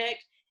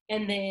project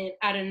and then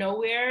out of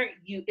nowhere,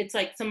 it's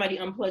like somebody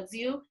unplugs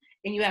you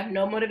and you have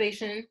no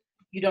motivation.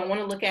 You don't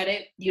want to look at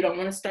it. You don't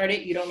want to start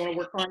it. You don't want to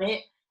work on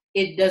it.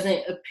 It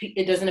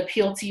doesn't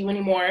appeal to you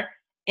anymore.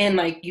 And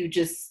like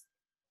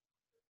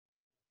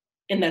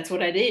and that's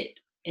what I did.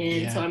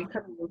 And so I'm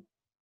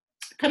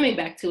coming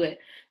back to it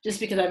just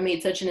because I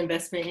made such an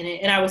investment in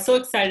it. And I was so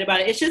excited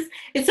about it. It's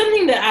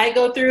something that I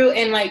go through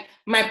and like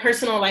my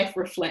personal life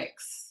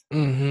reflects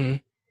that.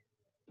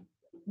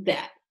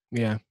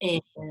 Yeah.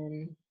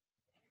 And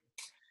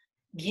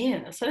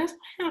yeah, so that's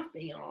what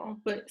happened, y'all.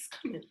 But it's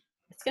coming.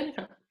 It's gonna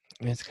come.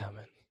 It's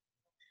coming.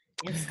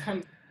 It's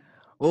coming.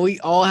 Well, we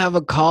all have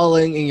a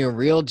calling, and your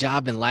real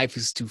job in life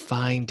is to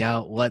find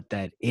out what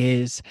that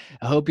is.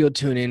 I hope you'll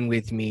tune in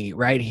with me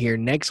right here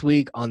next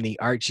week on the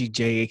Archie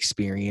J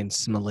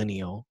Experience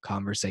Millennial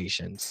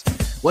Conversations.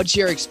 What's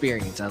your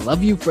experience? I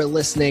love you for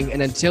listening,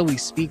 and until we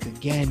speak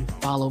again,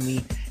 follow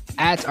me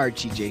at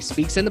Archie J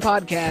Speaks and the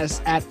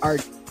podcast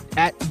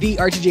at the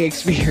Archie J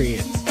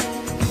Experience.